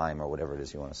pond of slime, or whatever it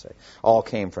is you want to say, all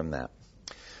came from that.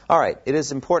 All right, it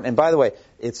is important, and by the way,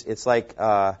 it's like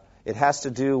it has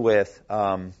to do with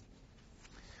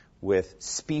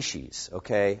species,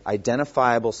 okay,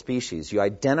 identifiable species. You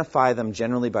identify them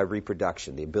generally by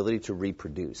reproduction, the ability to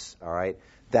reproduce. All right,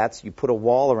 you put a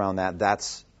wall around that.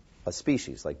 That's a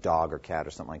species, like dog or cat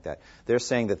or something like that. They're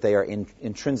saying that they are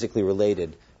intrinsically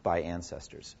related by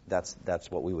ancestors. That's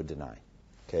what we would deny,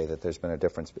 okay, that there's been a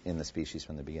difference in the species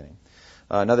from the beginning.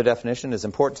 Another definition is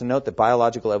important to note that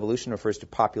biological evolution refers to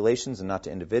populations and not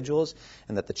to individuals,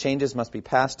 and that the changes must be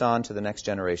passed on to the next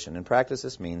generation. In practice,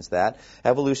 this means that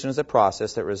evolution is a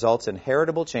process that results in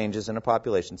heritable changes in a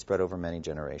population spread over many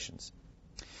generations.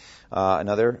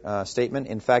 Another statement,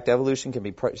 in fact, evolution can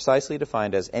be precisely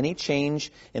defined as any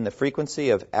change in the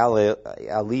frequency of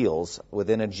alleles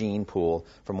within a gene pool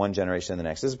from one generation to the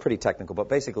next. This is pretty technical, but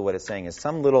basically what it's saying is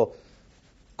some little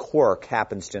quirk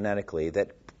happens genetically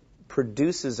that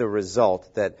produces a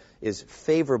result that is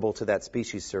favorable to that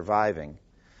species surviving,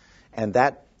 and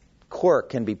that quirk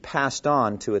can be passed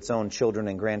on to its own children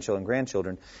and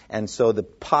grandchildren, and so the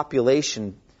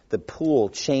population, the pool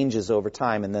changes over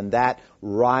time, and then that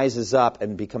rises up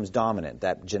and becomes dominant,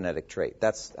 that genetic trait.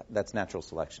 That's natural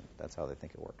selection. That's how they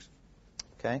think it works.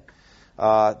 Okay?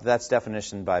 That's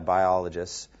definition by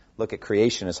biologists. Look at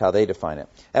creation as how they define it.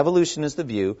 Evolution is the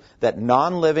view that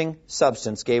non-living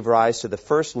substance gave rise to the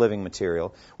first living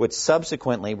material, which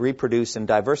subsequently reproduced and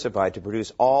diversified to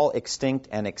produce all extinct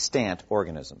and extant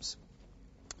organisms.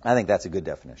 I think that's a good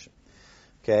definition.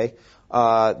 Okay?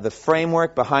 The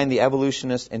framework behind the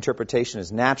evolutionist interpretation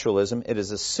is naturalism. It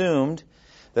is assumed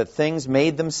that things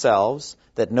made themselves,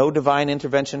 that no divine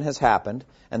intervention has happened,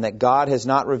 and that God has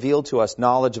not revealed to us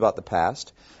knowledge about the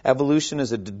past. Evolution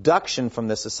is a deduction from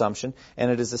this assumption, and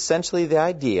it is essentially the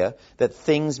idea that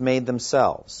things made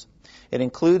themselves. It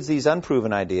includes these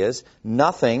unproven ideas.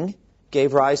 Nothing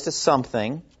gave rise to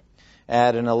something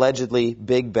at an allegedly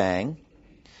Big Bang.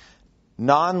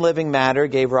 Non-living matter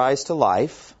gave rise to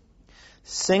life.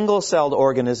 Single-celled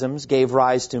organisms gave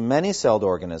rise to many-celled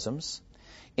organisms.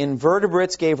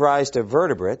 Invertebrates gave rise to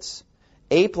vertebrates.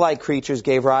 Ape-like creatures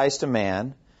gave rise to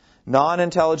man.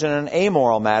 Non-intelligent and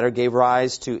amoral matter gave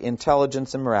rise to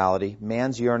intelligence and morality.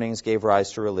 Man's yearnings gave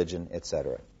rise to religion,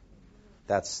 etc.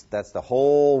 That's the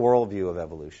whole worldview of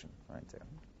evolution right there.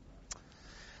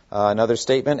 Another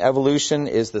statement, evolution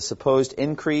is the supposed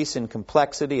increase in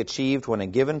complexity achieved when a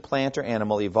given plant or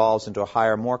animal evolves into a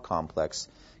higher, more complex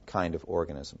kind of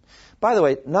organism. By the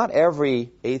way, not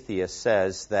every atheist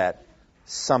says that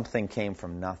something came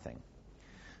from nothing.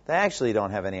 They actually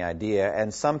don't have any idea,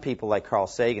 and some people like Carl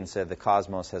Sagan said the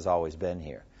cosmos has always been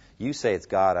here. You say it's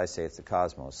God, I say it's the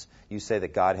cosmos. You say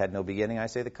that God had no beginning, I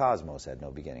say the cosmos had no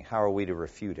beginning. How are we to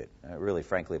refute it? Really,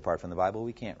 frankly, apart from the Bible,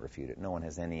 we can't refute it. No one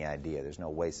has any idea. There's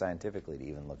no way scientifically to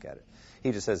even look at it.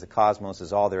 He just says the cosmos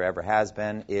is all there ever has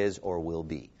been, is, or will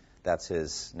be. That's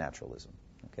his naturalism.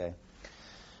 Okay?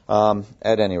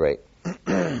 At any rate.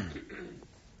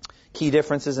 Key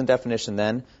differences in definition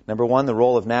then. Number one, the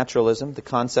role of naturalism, the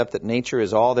concept that nature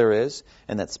is all there is,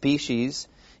 and that species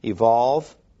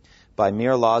evolve by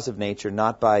mere laws of nature,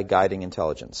 not by guiding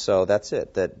intelligence. So that's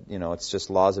it, that, it's just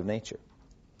laws of nature.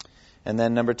 And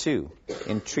then number two,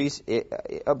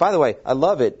 by the way, I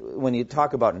love it when you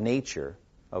talk about nature,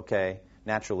 okay?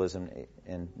 Naturalism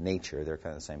and nature, they're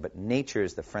kind of the same. But nature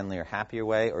is the friendlier, happier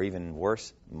way, or even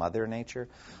worse, Mother Nature.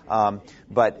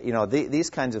 But, these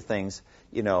kinds of things,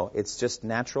 it's just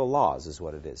natural laws is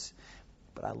what it is.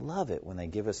 But I love it when they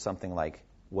give us something like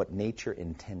what nature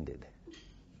intended.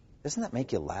 Doesn't that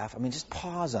make you laugh? I mean, just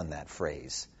pause on that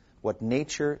phrase. What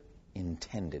nature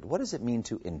intended. What does it mean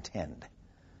to intend?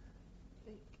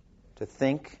 To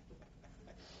think.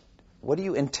 What do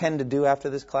you intend to do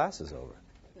after this class is over?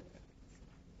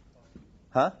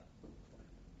 Huh?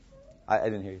 I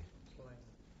didn't hear you.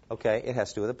 Okay, it has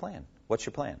to do with a plan. What's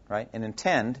your plan, right? And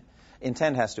intend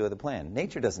has to do with a plan.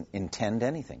 Nature doesn't intend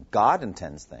anything. God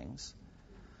intends things.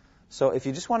 So if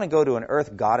you just want to go to an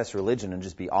earth goddess religion and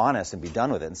just be honest and be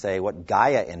done with it and say what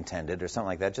Gaia intended or something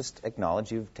like that, just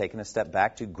acknowledge you've taken a step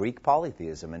back to Greek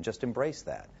polytheism and just embrace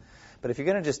that. But if you're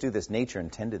going to just do this nature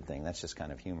intended thing, that's just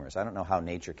kind of humorous. I don't know how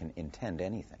nature can intend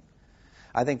anything.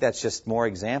 I think that's just more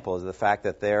examples of the fact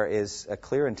that there is a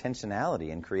clear intentionality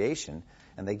in creation,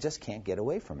 and they just can't get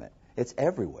away from it. It's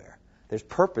everywhere. There's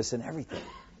purpose in everything,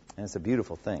 and it's a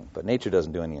beautiful thing. But nature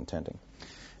doesn't do any intending.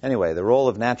 Anyway, the role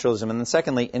of naturalism, and then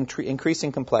secondly,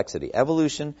 increasing complexity.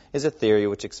 Evolution is a theory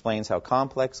which explains how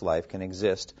complex life can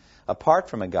exist apart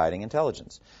from a guiding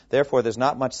intelligence. Therefore, there's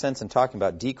not much sense in talking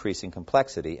about decreasing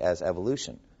complexity as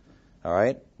evolution. All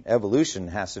right? Evolution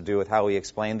has to do with how we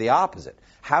explain the opposite.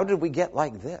 How did we get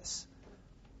like this?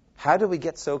 How did we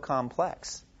get so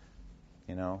complex?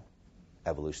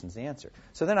 Evolution's the answer.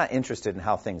 So they're not interested in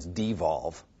how things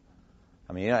devolve.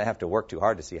 I mean, you don't have to work too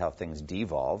hard to see how things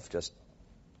devolve. Just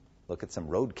look at some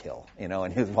roadkill,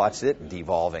 and you watch it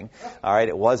devolving. All right,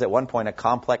 it was at one point a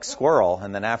complex squirrel,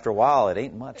 and then after a while, it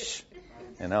ain't much.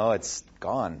 It's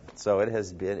gone. So it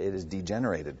is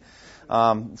degenerated.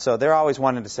 So they're always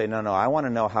wanting to say, no, I want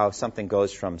to know how something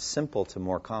goes from simple to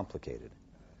more complicated.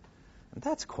 And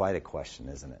that's quite a question,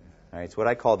 isn't it? All right, it's what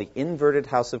I call the inverted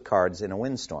house of cards in a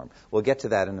windstorm. We'll get to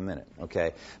that in a minute,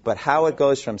 okay? But how it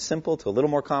goes from simple to a little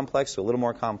more complex to a little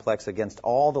more complex against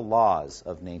all the laws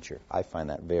of nature, I find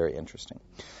that very interesting.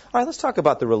 All right, let's talk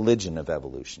about the religion of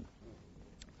evolution.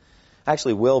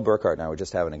 Actually, Will Burkhart and I were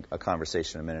just having a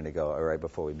conversation a minute ago, right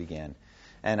before we began.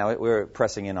 And we were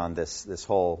pressing in on this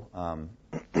whole,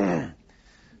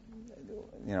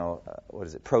 what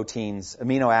is it? Proteins,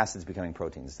 amino acids becoming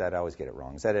proteins. I always get it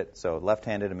wrong. Is that it? So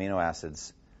left-handed amino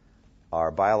acids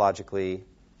are biologically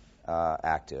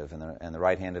active, and the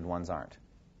right-handed ones aren't.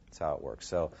 That's how it works.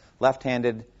 So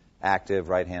left-handed active,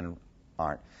 right-handed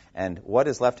aren't. And what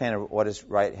is left-handed? What is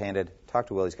right-handed? Talk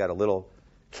to Will. He's got a little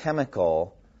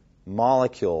chemical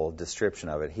molecule description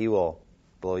of it. He will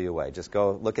blow you away. Just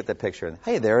go look at the picture and,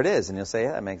 hey, there it is. And you'll say,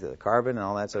 yeah, that makes it carbon and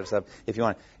all that sort of stuff. If you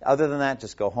want. Other than that,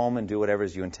 just go home and do whatever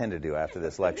you intend to do after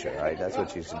this lecture, right? That's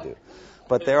what you should do.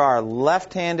 But there are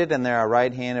left-handed and there are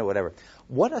right-handed, whatever.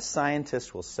 What a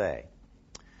scientist will say,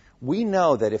 we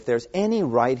know that if there's any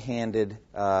right-handed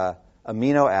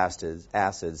amino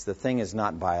acids, the thing is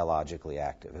not biologically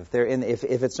active.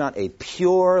 If it's not a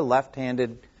pure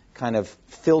left-handed kind of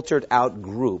filtered out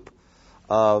group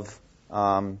of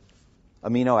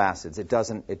amino acids, it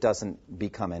doesn't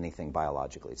become anything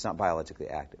biologically. It's not biologically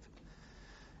active.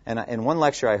 And in one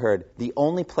lecture I heard, the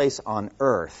only place on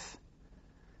Earth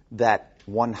that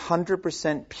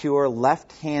 100% pure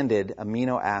left-handed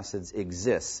amino acids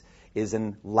exists is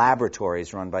in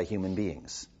laboratories run by human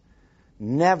beings.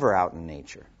 Never out in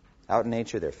nature. Out in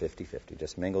nature, they're 50-50,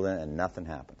 just mingled in and nothing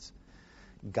happens.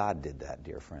 God did that,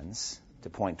 dear friends, to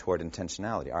point toward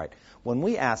intentionality. All right, when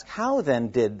we ask, how then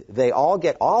did they all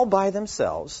get all by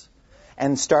themselves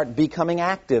and start becoming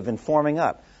active and forming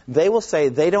up? They will say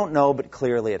they don't know, but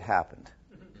clearly it happened.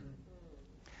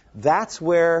 That's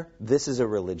where this is a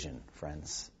religion,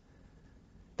 friends.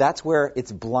 That's where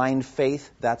it's blind faith.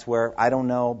 That's where I don't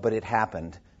know, but it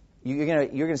happened. You're going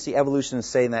to see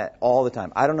evolutionists saying that all the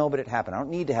time. I don't know, but it happened. I don't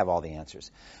need to have all the answers.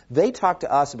 They talk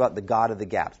to us about the God of the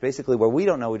gaps. Basically, where we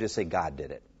don't know, we just say God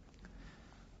did it.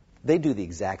 They do the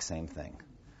exact same thing.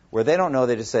 Where they don't know,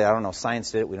 they just say, I don't know,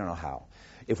 science did it, we don't know how.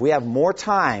 If we have more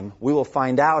time, we will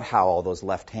find out how all those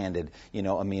left-handed,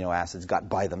 amino acids got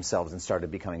by themselves and started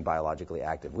becoming biologically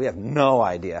active. We have no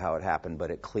idea how it happened,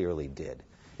 but it clearly did.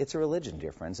 It's a religion,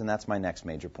 dear friends, and that's my next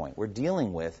major point. We're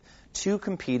dealing with two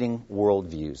competing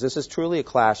worldviews. This is truly a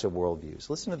clash of worldviews.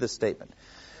 Listen to this statement.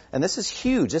 And this is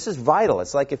huge. This is vital.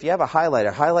 It's like if you have a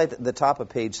highlighter, highlight the top of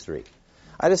page 3.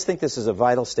 I just think this is a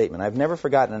vital statement. I've never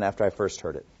forgotten it after I first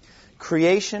heard it.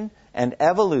 Creation and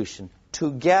evolution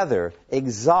together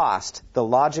exhaust the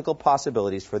logical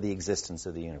possibilities for the existence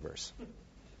of the universe.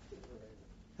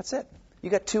 That's it. You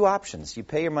got two options. You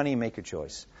pay your money, you make your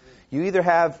choice. You either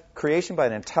have creation by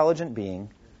an intelligent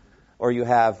being, or you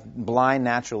have blind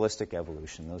naturalistic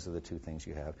evolution. Those are the two things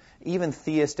you have. Even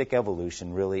theistic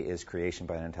evolution really is creation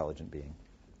by an intelligent being,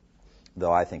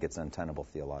 though I think it's untenable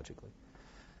theologically.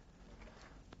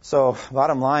 So,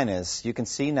 bottom line is, you can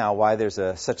see now why there's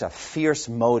such a fierce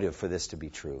motive for this to be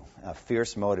true. A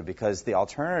fierce motive, because the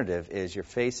alternative is you're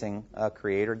facing a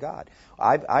creator God.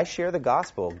 I share the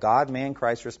gospel, God, man,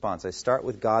 Christ response. I start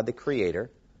with God the creator,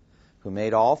 who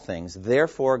made all things.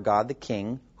 Therefore, God the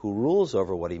king, who rules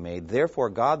over what he made.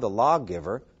 Therefore, God the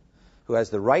lawgiver, who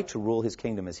has the right to rule his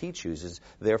kingdom as he chooses.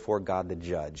 Therefore, God the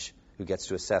judge, who gets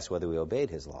to assess whether we obeyed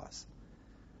his laws.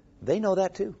 They know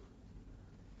that too.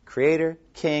 Creator,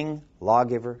 king,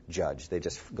 lawgiver, judge. They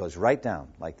just goes right down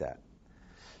like that.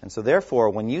 And so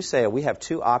therefore, when you say we have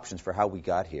two options for how we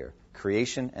got here,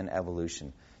 creation and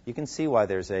evolution, you can see why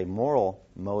there's a moral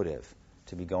motive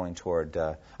to be going toward,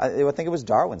 I think it was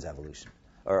Darwin's evolution,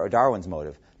 or Darwin's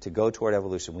motive, to go toward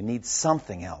evolution. We need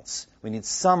something else. We need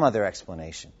some other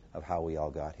explanation of how we all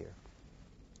got here.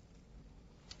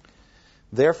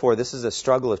 Therefore, this is a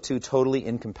struggle of two totally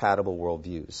incompatible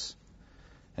worldviews.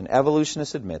 An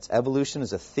evolutionist admits evolution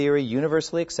is a theory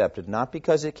universally accepted not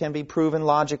because it can be proven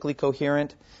logically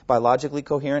coherent by logically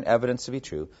coherent evidence to be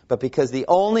true, but because the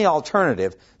only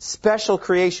alternative, special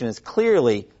creation, is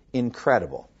clearly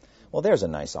incredible. Well, there's a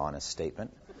nice, honest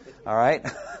statement. All right?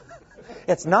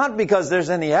 It's not because there's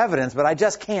any evidence, but I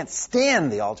just can't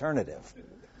stand the alternative.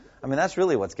 I mean, that's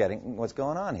really what's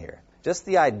going on here. Just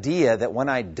the idea that when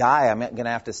I die, I'm going to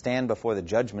have to stand before the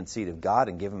judgment seat of God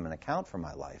and give him an account for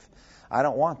my life. I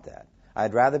don't want that.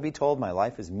 I'd rather be told my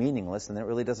life is meaningless and that it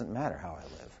really doesn't matter how I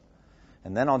live.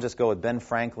 And then I'll just go with Ben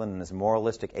Franklin and his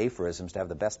moralistic aphorisms to have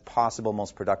the best possible,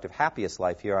 most productive, happiest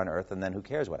life here on earth, and then who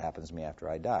cares what happens to me after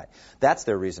I die. That's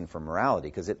their reason for morality,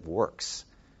 because it works.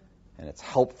 And it's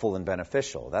helpful and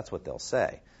beneficial. That's what they'll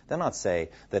say. They'll not say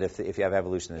that if you have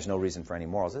evolution, there's no reason for any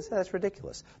morals. They say that's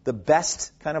ridiculous. The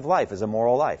best kind of life is a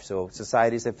moral life. So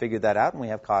societies have figured that out, and we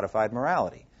have codified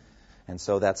morality. And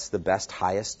so that's the best,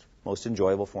 highest, most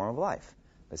enjoyable form of life.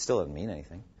 It still doesn't mean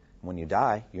anything. When you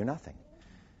die, you're nothing.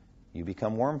 You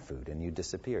become worm food and you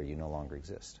disappear. You no longer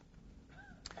exist.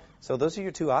 So those are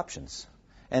your two options.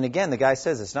 And again, the guy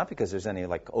says it's not because there's any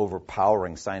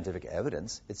overpowering scientific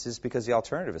evidence. It's just because the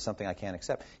alternative is something I can't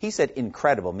accept. He said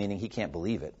incredible, meaning he can't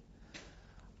believe it.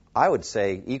 I would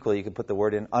say equally you could put the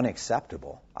word in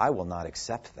unacceptable. I will not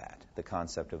accept that, the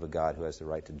concept of a God who has the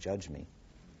right to judge me.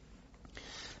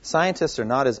 Scientists are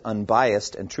not as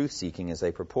unbiased and truth-seeking as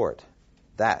they purport.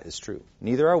 That is true.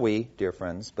 Neither are we, dear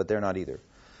friends, but they're not either.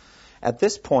 At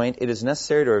this point, it is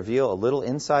necessary to reveal a little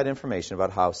inside information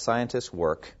about how scientists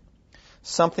work,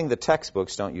 something the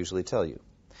textbooks don't usually tell you.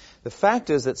 The fact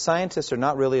is that scientists are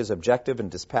not really as objective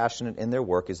and dispassionate in their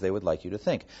work as they would like you to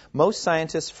think. Most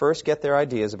scientists first get their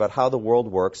ideas about how the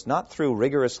world works not through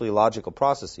rigorously logical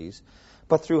processes,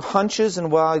 but through hunches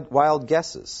and wild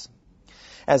guesses.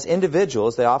 As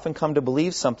individuals, they often come to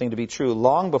believe something to be true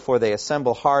long before they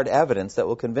assemble hard evidence that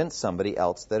will convince somebody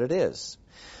else that it is.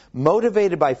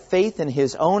 Motivated by faith in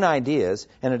his own ideas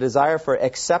and a desire for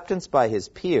acceptance by his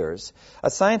peers, a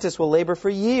scientist will labor for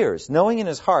years, knowing in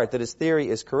his heart that his theory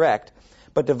is correct,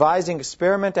 but devising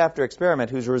experiment after experiment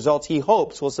whose results he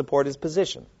hopes will support his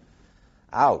position.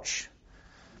 Ouch.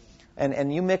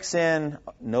 And you mix in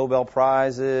Nobel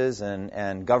Prizes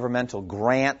and governmental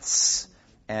grants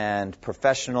and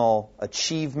professional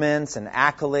achievements and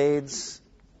accolades.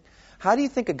 How do you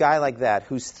think a guy like that,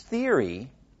 whose theory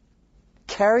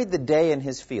carried the day in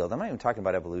his field, I'm not even talking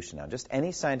about evolution now, just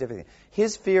any scientific thing,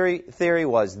 his theory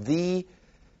was the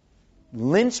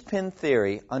linchpin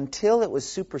theory until it was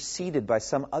superseded by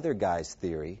some other guy's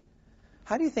theory.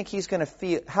 How do you think he's going to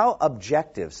feel? How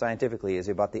objective scientifically is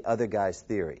he about the other guy's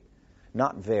theory?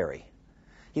 Not very.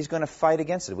 He's going to fight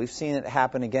against it. We've seen it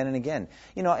happen again and again.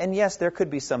 And yes, there could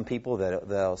be some people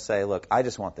that'll say, look, I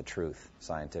just want the truth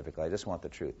scientifically. I just want the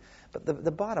truth. But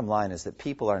the bottom line is that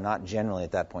people are not generally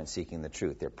at that point seeking the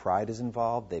truth. Their pride is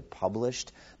involved. They've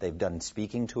published. They've done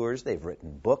speaking tours. They've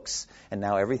written books. And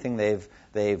now everything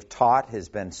they've taught has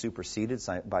been superseded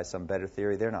by some better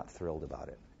theory. They're not thrilled about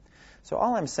it. So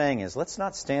all I'm saying is let's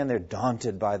not stand there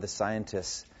daunted by the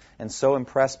scientists and so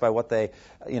impressed by what they,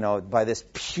 by this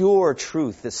pure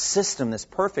truth, this system, this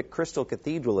perfect crystal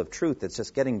cathedral of truth that's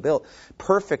just getting built,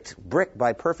 perfect brick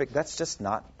by perfect. That's just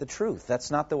not the truth. That's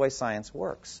not the way science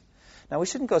works. Now, we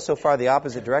shouldn't go so far the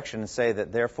opposite direction and say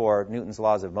that, therefore, Newton's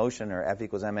laws of motion or F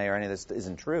equals ma or any of this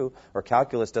isn't true, or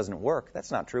calculus doesn't work.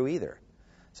 That's not true either.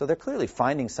 So they're clearly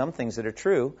finding some things that are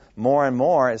true more and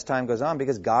more as time goes on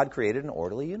because God created an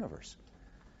orderly universe.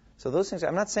 So those things,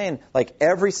 I'm not saying like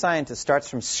every scientist starts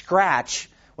from scratch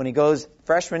when he goes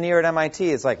freshman year at MIT.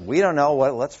 It's like, we don't know,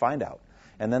 let's find out.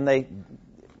 And then they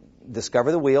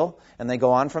discover the wheel and they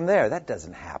go on from there. That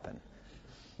doesn't happen.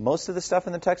 Most of the stuff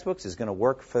in the textbooks is going to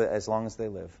work for as long as they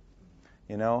live.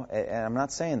 And I'm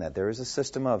not saying that. There is a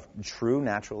system of true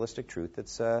naturalistic truth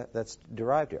that's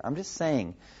derived here. I'm just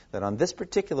saying that on this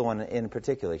particular one in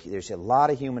particular, there's a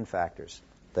lot of human factors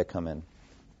that come in.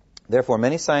 Therefore,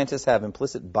 many scientists have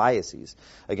implicit biases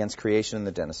against creation in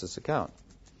the Genesis account.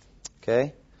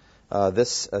 Okay?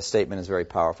 This statement is very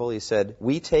powerful. He said,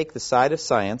 we take the side of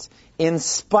science in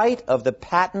spite of the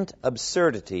patent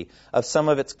absurdity of some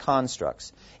of its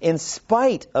constructs, in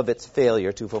spite of its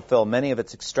failure to fulfill many of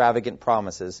its extravagant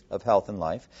promises of health and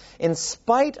life, in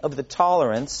spite of the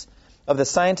tolerance of the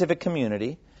scientific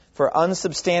community for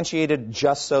unsubstantiated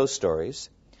just-so stories,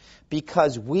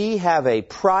 because we have a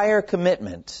prior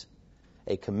commitment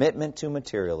to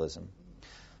materialism.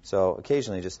 So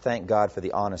occasionally just thank God for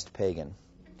the honest pagan.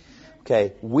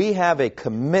 Okay, we have a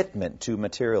commitment to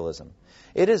materialism.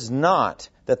 It is not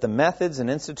that the methods and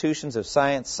institutions of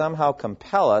science somehow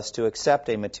compel us to accept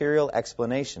a material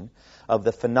explanation of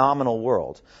the phenomenal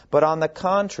world, but on the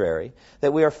contrary,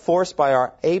 that we are forced by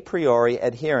our a priori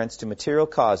adherence to material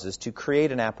causes to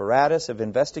create an apparatus of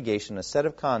investigation, a set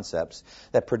of concepts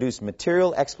that produce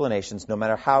material explanations no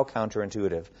matter how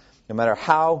counterintuitive, no matter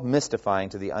how mystifying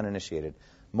to the uninitiated.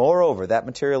 Moreover, that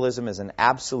materialism is an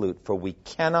absolute, for we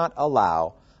cannot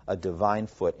allow a divine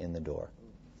foot in the door.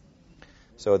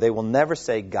 So they will never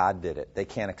say God did it. They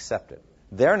can't accept it.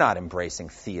 They're not embracing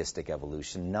theistic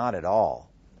evolution, not at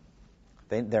all.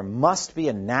 There must be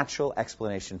a natural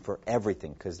explanation for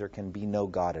everything, because there can be no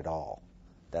God at all.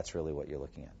 That's really what you're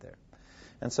looking at there.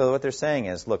 And so what they're saying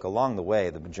is, look, along the way,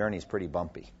 the journey is pretty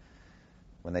bumpy.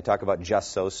 When they talk about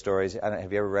just-so stories,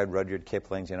 have you ever read Rudyard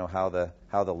Kipling's, how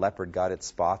the leopard got its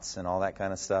spots and all that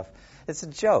kind of stuff? It's a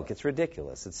joke. It's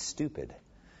ridiculous. It's stupid.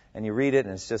 And you read it,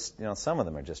 and it's just, some of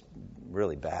them are just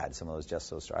really bad, some of those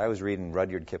just-so stories. I was reading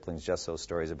Rudyard Kipling's just-so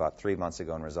stories about 3 months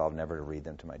ago and resolved never to read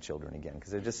them to my children again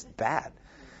because they're just bad.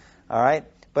 All right?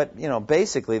 But,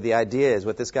 basically the idea is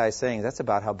what this guy is saying, that's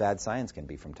about how bad science can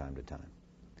be from time to time.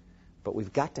 But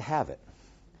we've got to have it,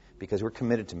 because we're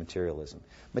committed to materialism.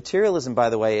 Materialism, by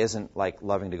the way, isn't like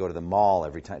loving to go to the mall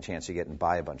every chance you get and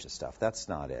buy a bunch of stuff. That's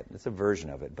not it. It's a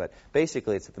version of it. But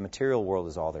basically, it's that the material world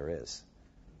is all there is.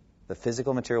 The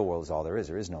physical material world is all there is.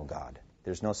 There is no God.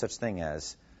 There's no such thing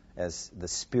as the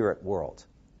spirit world,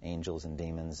 angels and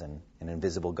demons and an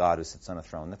invisible God who sits on a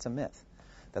throne. That's a myth.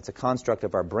 That's a construct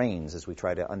of our brains as we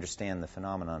try to understand the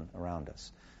phenomenon around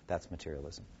us. That's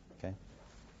materialism. Okay?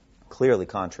 Clearly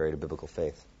contrary to biblical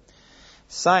faith.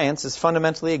 Science is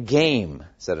fundamentally a game,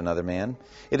 said another man.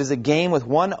 It is a game with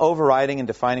one overriding and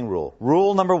defining rule.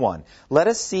 Rule number 1, let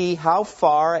us see how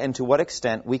far and to what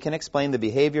extent we can explain the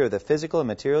behavior of the physical and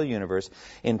material universe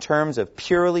in terms of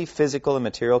purely physical and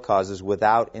material causes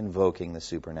without invoking the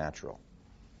supernatural.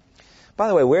 By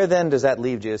the way, where then does that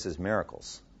leave Jesus'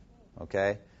 miracles?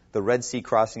 Okay? The Red Sea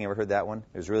crossing, you ever heard that one?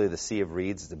 It was really the Sea of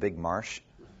Reeds. It's a big marsh.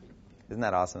 Isn't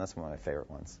that awesome? That's one of my favorite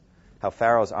ones. How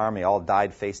Pharaoh's army all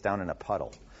died face down in a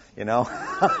puddle.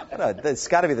 It's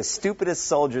got to be the stupidest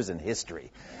soldiers in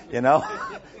history. Get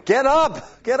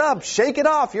up, shake it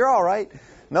off, you're all right.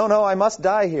 No, I must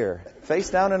die here,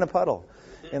 face down in a puddle.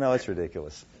 It's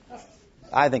ridiculous.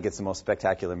 I think it's the most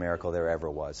spectacular miracle there ever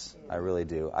was. I really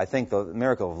do. I think the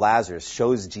miracle of Lazarus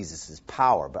shows Jesus'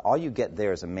 power, but all you get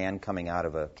there is a man coming out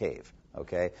of a cave,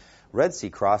 okay? Red Sea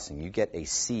crossing, you get a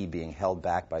sea being held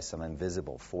back by some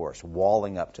invisible force,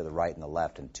 walling up to the right and the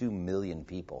left, and 2 million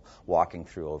people walking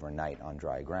through overnight on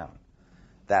dry ground.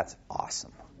 That's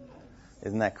awesome.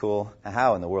 Isn't that cool?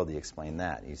 How in the world do you explain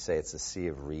that? You say it's a sea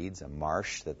of reeds, a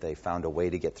marsh that they found a way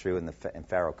to get through and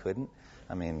Pharaoh couldn't?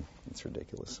 I mean, it's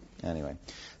ridiculous. Anyway,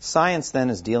 science then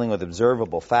is dealing with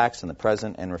observable facts in the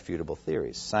present and refutable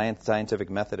theories. Scientific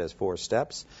method has 4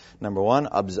 steps. Number 1,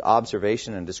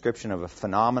 observation and description of a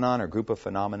phenomenon or group of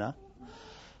phenomena.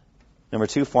 Number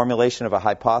 2, formulation of a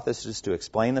hypothesis to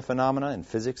explain the phenomena. In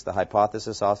physics, the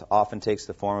hypothesis often takes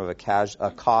the form of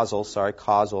a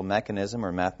causal mechanism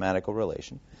or mathematical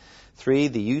relation. 3,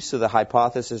 the use of the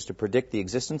hypothesis to predict the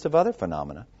existence of other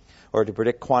phenomena, or to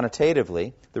predict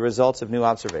quantitatively the results of new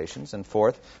observations. And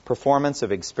 4th, performance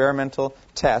of experimental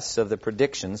tests of the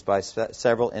predictions by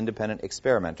several independent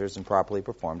experimenters in properly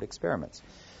performed experiments.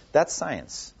 That's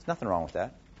science. There's nothing wrong with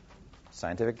that.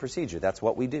 Scientific procedure. That's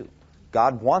what we do.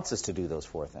 God wants us to do those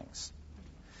 4 things.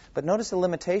 But notice the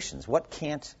limitations. What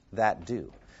can't that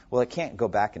do? Well, it can't go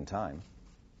back in time.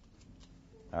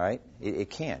 All right? It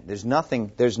can't. There's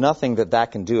nothing that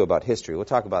can do about history. We'll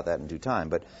talk about that in due time.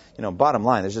 But, bottom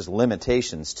line, there's just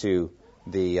limitations to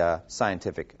the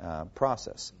scientific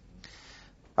process.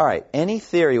 All right. Any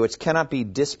theory which cannot be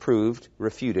disproved,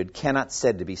 refuted, cannot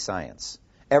said to be science.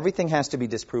 Everything has to be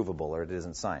disprovable or it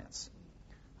isn't science.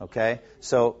 Okay?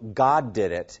 So God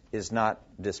did it is not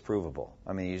disprovable.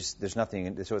 I mean, there's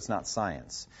nothing, so it's not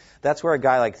science. That's where a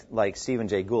guy like Stephen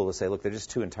Jay Gould will say, look, they're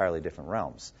just 2 entirely different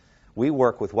realms. We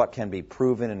work with what can be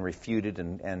proven and refuted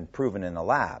and proven in the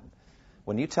lab.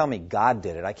 When you tell me God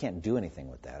did it, I can't do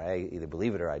anything with that. I either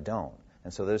believe it or I don't.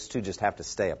 And so those 2 just have to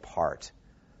stay apart.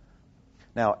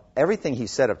 Now, everything he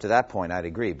said up to that point, I'd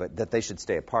agree, but that they should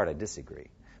stay apart, I disagree.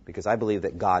 Because I believe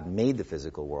that God made the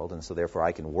physical world, and so therefore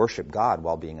I can worship God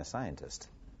while being a scientist.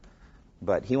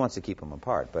 But he wants to keep them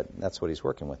apart, but that's what he's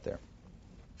working with there.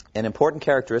 An important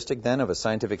characteristic, then, of a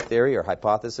scientific theory or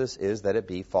hypothesis is that it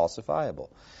be falsifiable.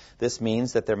 This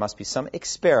means that there must be some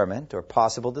experiment or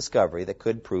possible discovery that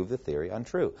could prove the theory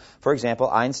untrue. For example,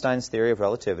 Einstein's theory of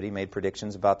relativity made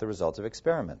predictions about the results of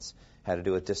experiments. It had to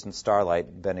do with distant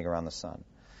starlight bending around the sun.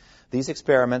 These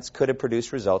experiments could have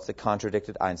produced results that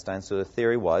contradicted Einstein, so the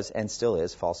theory was, and still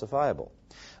is, falsifiable.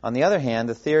 On the other hand,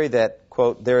 the theory that,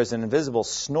 quote, there is an invisible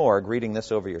snorg reading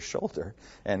this over your shoulder,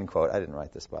 end quote, I didn't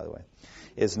write this, by the way,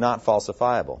 is not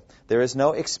falsifiable. There is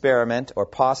no experiment or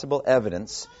possible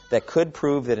evidence that could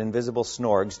prove that invisible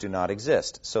snorgs do not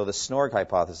exist. So the snorg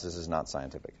hypothesis is not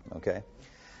scientific, okay?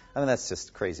 I mean, that's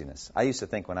just craziness. I used to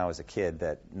think when I was a kid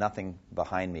that nothing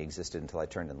behind me existed until I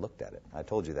turned and looked at it. I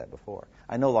told you that before.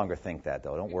 I no longer think that,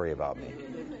 though. Don't worry about me.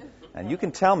 And you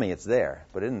can tell me it's there,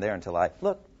 but it isn't there until I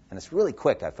look. And it's really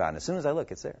quick, I found. As soon as I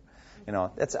look, it's there.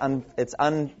 It's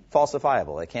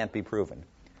unfalsifiable. It can't be proven.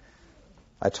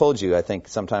 I told you, I think,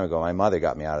 some time ago, my mother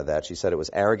got me out of that. She said it was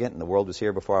arrogant and the world was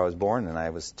here before I was born and I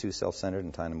was too self-centered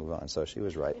and time to move on. So she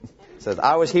was right. Says,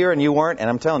 I was here and you weren't, and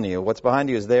I'm telling you, what's behind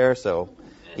you is there, so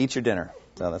eat your dinner.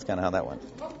 So that's kind of how that went.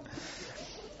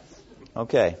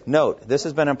 Okay, note, this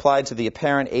has been applied to the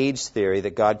apparent age theory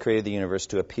that God created the universe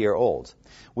to appear old.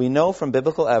 We know from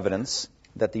biblical evidence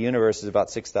that the universe is about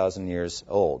 6,000 years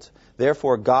old.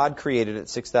 Therefore, God created it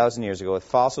 6,000 years ago with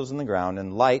fossils in the ground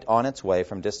and light on its way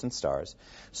from distant stars,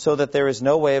 so that there is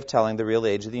no way of telling the real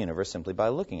age of the universe simply by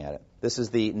looking at it. This is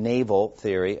the navel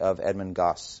theory of Edmund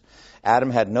Goss.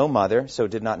 Adam had no mother, so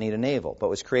did not need a navel, but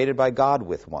was created by God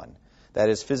with one. That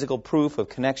is physical proof of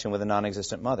connection with a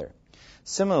non-existent mother.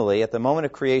 Similarly, at the moment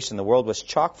of creation, the world was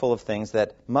chock full of things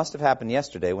that must have happened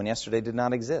yesterday when yesterday did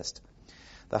not exist.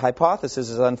 The hypothesis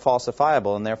is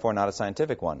unfalsifiable and therefore not a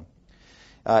scientific one.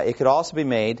 It could also be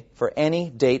made for any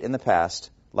date in the past,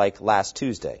 like last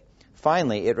Tuesday.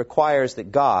 Finally, it requires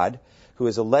that God, who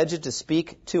is alleged to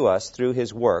speak to us through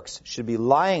his works, should be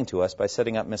lying to us by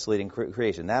setting up misleading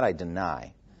creation. That I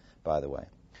deny, by the way.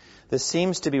 This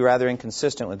seems to be rather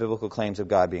inconsistent with biblical claims of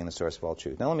God being the source of all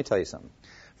truth. Now, let me tell you something.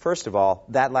 First of all,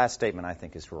 that last statement I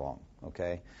think is wrong,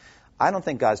 okay? I don't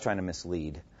think God's trying to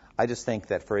mislead. I just think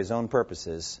that for his own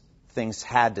purposes, things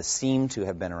had to seem to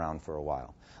have been around for a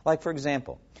while. Like, for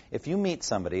example, if you meet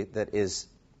somebody that is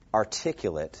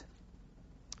articulate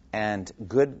and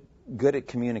good at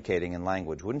communicating in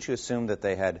language, wouldn't you assume that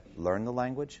they had learned the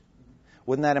language?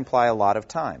 Wouldn't that imply a lot of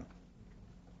time?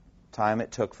 Time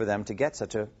it took for them to get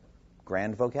such a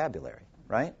grand vocabulary,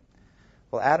 right?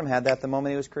 Well, Adam had that the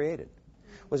moment he was created.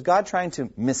 Was God trying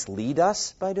to mislead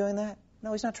us by doing that?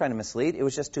 No, he's not trying to mislead. It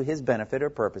was just to his benefit or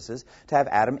purposes to have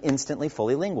Adam instantly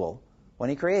fully lingual when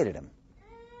he created him.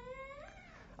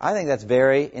 I think that's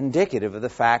very indicative of the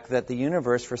fact that the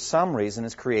universe, for some reason,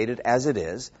 is created as it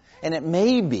is. And it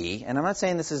may be, and I'm not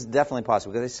saying this is definitely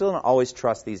possible, because I still don't always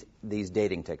trust these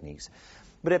dating techniques,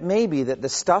 but it may be that the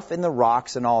stuff in the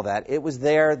rocks and all that, it was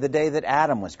there the day that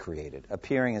Adam was created,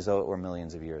 appearing as though it were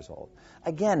millions of years old.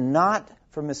 Again, not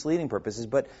for misleading purposes,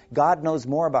 but God knows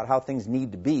more about how things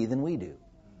need to be than we do.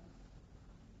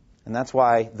 And that's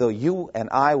why, though you and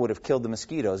I would have killed the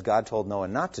mosquitoes, God told Noah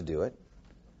not to do it,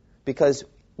 because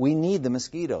we need the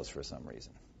mosquitoes for some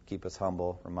reason. Keep us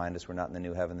humble, remind us we're not in the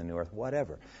new heaven, the new earth,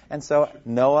 whatever. And so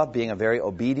Noah, being a very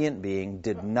obedient being,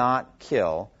 did not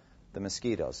kill the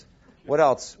mosquitoes. What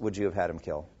else would you have had him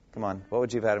kill? Come on, what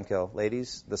would you have had him kill?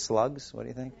 Ladies, the slugs, what do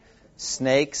you think?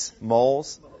 Snakes,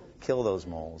 moles. Kill those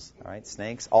moles, all right?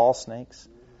 Snakes, all snakes.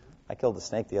 I killed a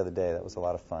snake the other day. That was a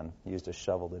lot of fun. Used a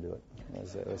shovel to do it.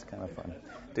 It was kind of fun.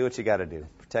 Do what you got to do.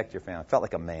 Protect your family. I felt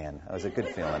like a man. That was a good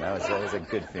feeling. That was a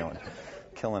good feeling.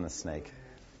 Killing a snake.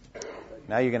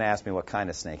 Now you're going to ask me what kind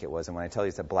of snake it was, and when I tell you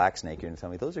it's a black snake, you're going to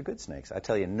tell me those are good snakes. I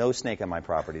tell you, no snake on my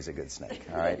property is a good snake.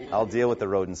 All right, I'll deal with the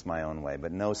rodents my own way,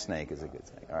 but no snake is a good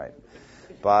snake. All right.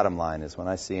 Bottom line is, when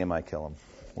I see him, I kill him.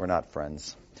 We're not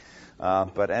friends.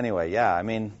 But anyway, yeah, I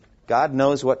mean, God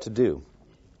knows what to do.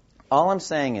 All I'm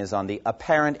saying is, on the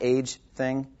apparent age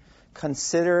thing,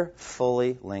 consider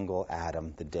fully lingual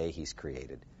Adam the day he's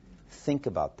created. Think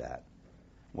about that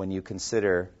when you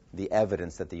consider the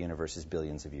evidence that the universe is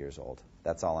billions of years old.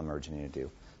 That's all I'm urging you to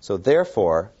do. So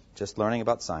therefore, just learning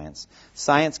about science,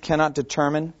 science cannot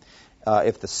determine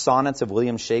if the sonnets of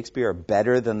William Shakespeare are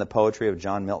better than the poetry of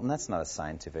John Milton. That's not a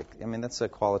scientific, that's a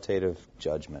qualitative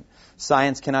judgment.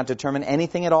 Science cannot determine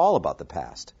anything at all about the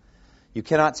past. You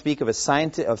cannot speak of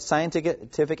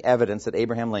scientific evidence that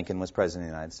Abraham Lincoln was president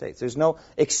of the United States. There's no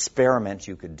experiment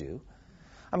you could do.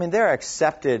 There are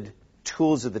accepted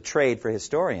tools of the trade for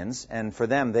historians, and for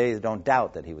them, they don't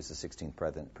doubt that he was the 16th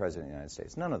president of the United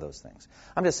States. None of those things.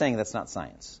 I'm just saying that's not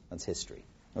science. That's history.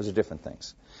 Those are different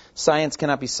things. Science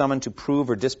cannot be summoned to prove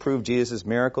or disprove Jesus'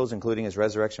 miracles, including his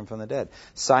resurrection from the dead.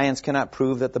 Science cannot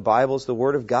prove that the Bible is the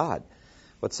Word of God.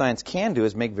 What science can do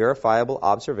is make verifiable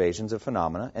observations of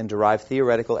phenomena and derive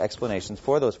theoretical explanations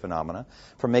for those phenomena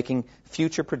for making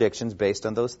future predictions based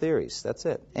on those theories. That's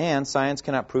it. And science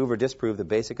cannot prove or disprove the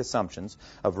basic assumptions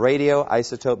of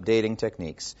radioisotope dating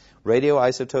techniques.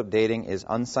 Radioisotope dating is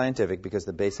unscientific because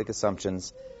the basic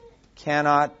assumptions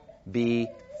cannot be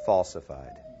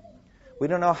falsified. We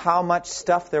don't know how much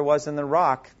stuff there was in the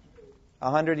rock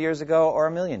 100 years ago or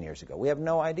 1,000,000 years ago. We have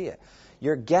no idea.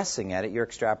 You're guessing at it. You're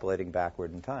extrapolating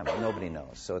backward in time. Nobody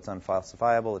knows. So it's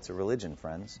unfalsifiable. It's a religion,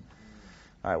 friends.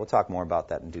 All right, we'll talk more about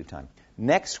that in due time.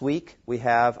 Next week, we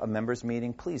have a members'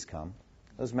 meeting. Please come.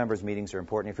 Those members' meetings are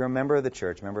important. If you're a member of the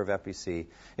church, member of FBC,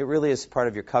 it really is part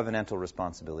of your covenantal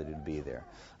responsibility to be there.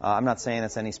 I'm not saying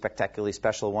it's any spectacularly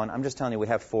special one. I'm just telling you we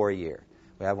have 4 a year.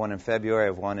 We have one in February,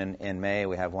 we have one in May,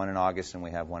 we have one in August, and we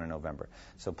have one in November.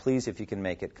 So please, if you can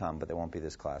make it, come, but there won't be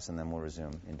this class, and then we'll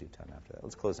resume in due time after that.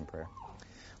 Let's close in prayer.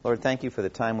 Lord, thank you for the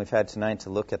time we've had tonight to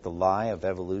look at the lie of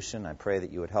evolution. I pray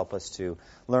that you would help us to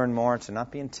learn more, to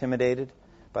not be intimidated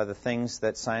by the things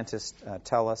that scientists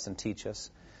tell us and teach us.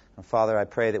 And Father, I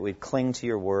pray that we'd cling to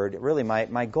your word. Really,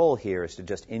 my goal here is to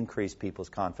just increase people's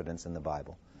confidence in the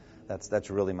Bible.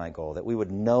 That's really my goal, that we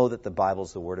would know that the Bible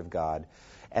is the Word of God.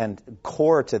 And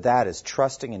core to that is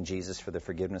trusting in Jesus for the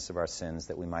forgiveness of our sins,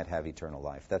 that we might have eternal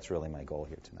life. That's really my goal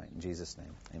here tonight. In Jesus'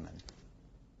 name, amen.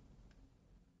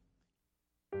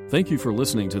 Thank you for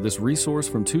listening to this resource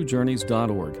from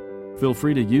twojourneys.org. Feel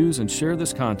free to use and share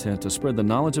this content to spread the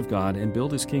knowledge of God and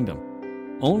build His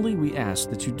kingdom. Only we ask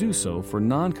that you do so for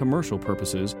non-commercial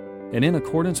purposes and in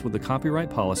accordance with the copyright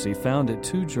policy found at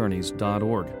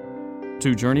twojourneys.org.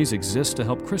 Two Journeys exists to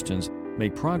help Christians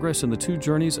make progress in the two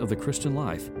journeys of the Christian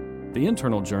life, the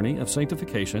internal journey of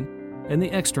sanctification and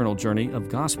the external journey of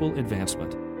gospel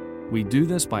advancement. We do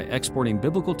this by exporting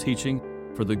biblical teaching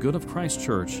for the good of Christ's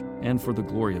church and for the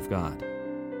glory of God.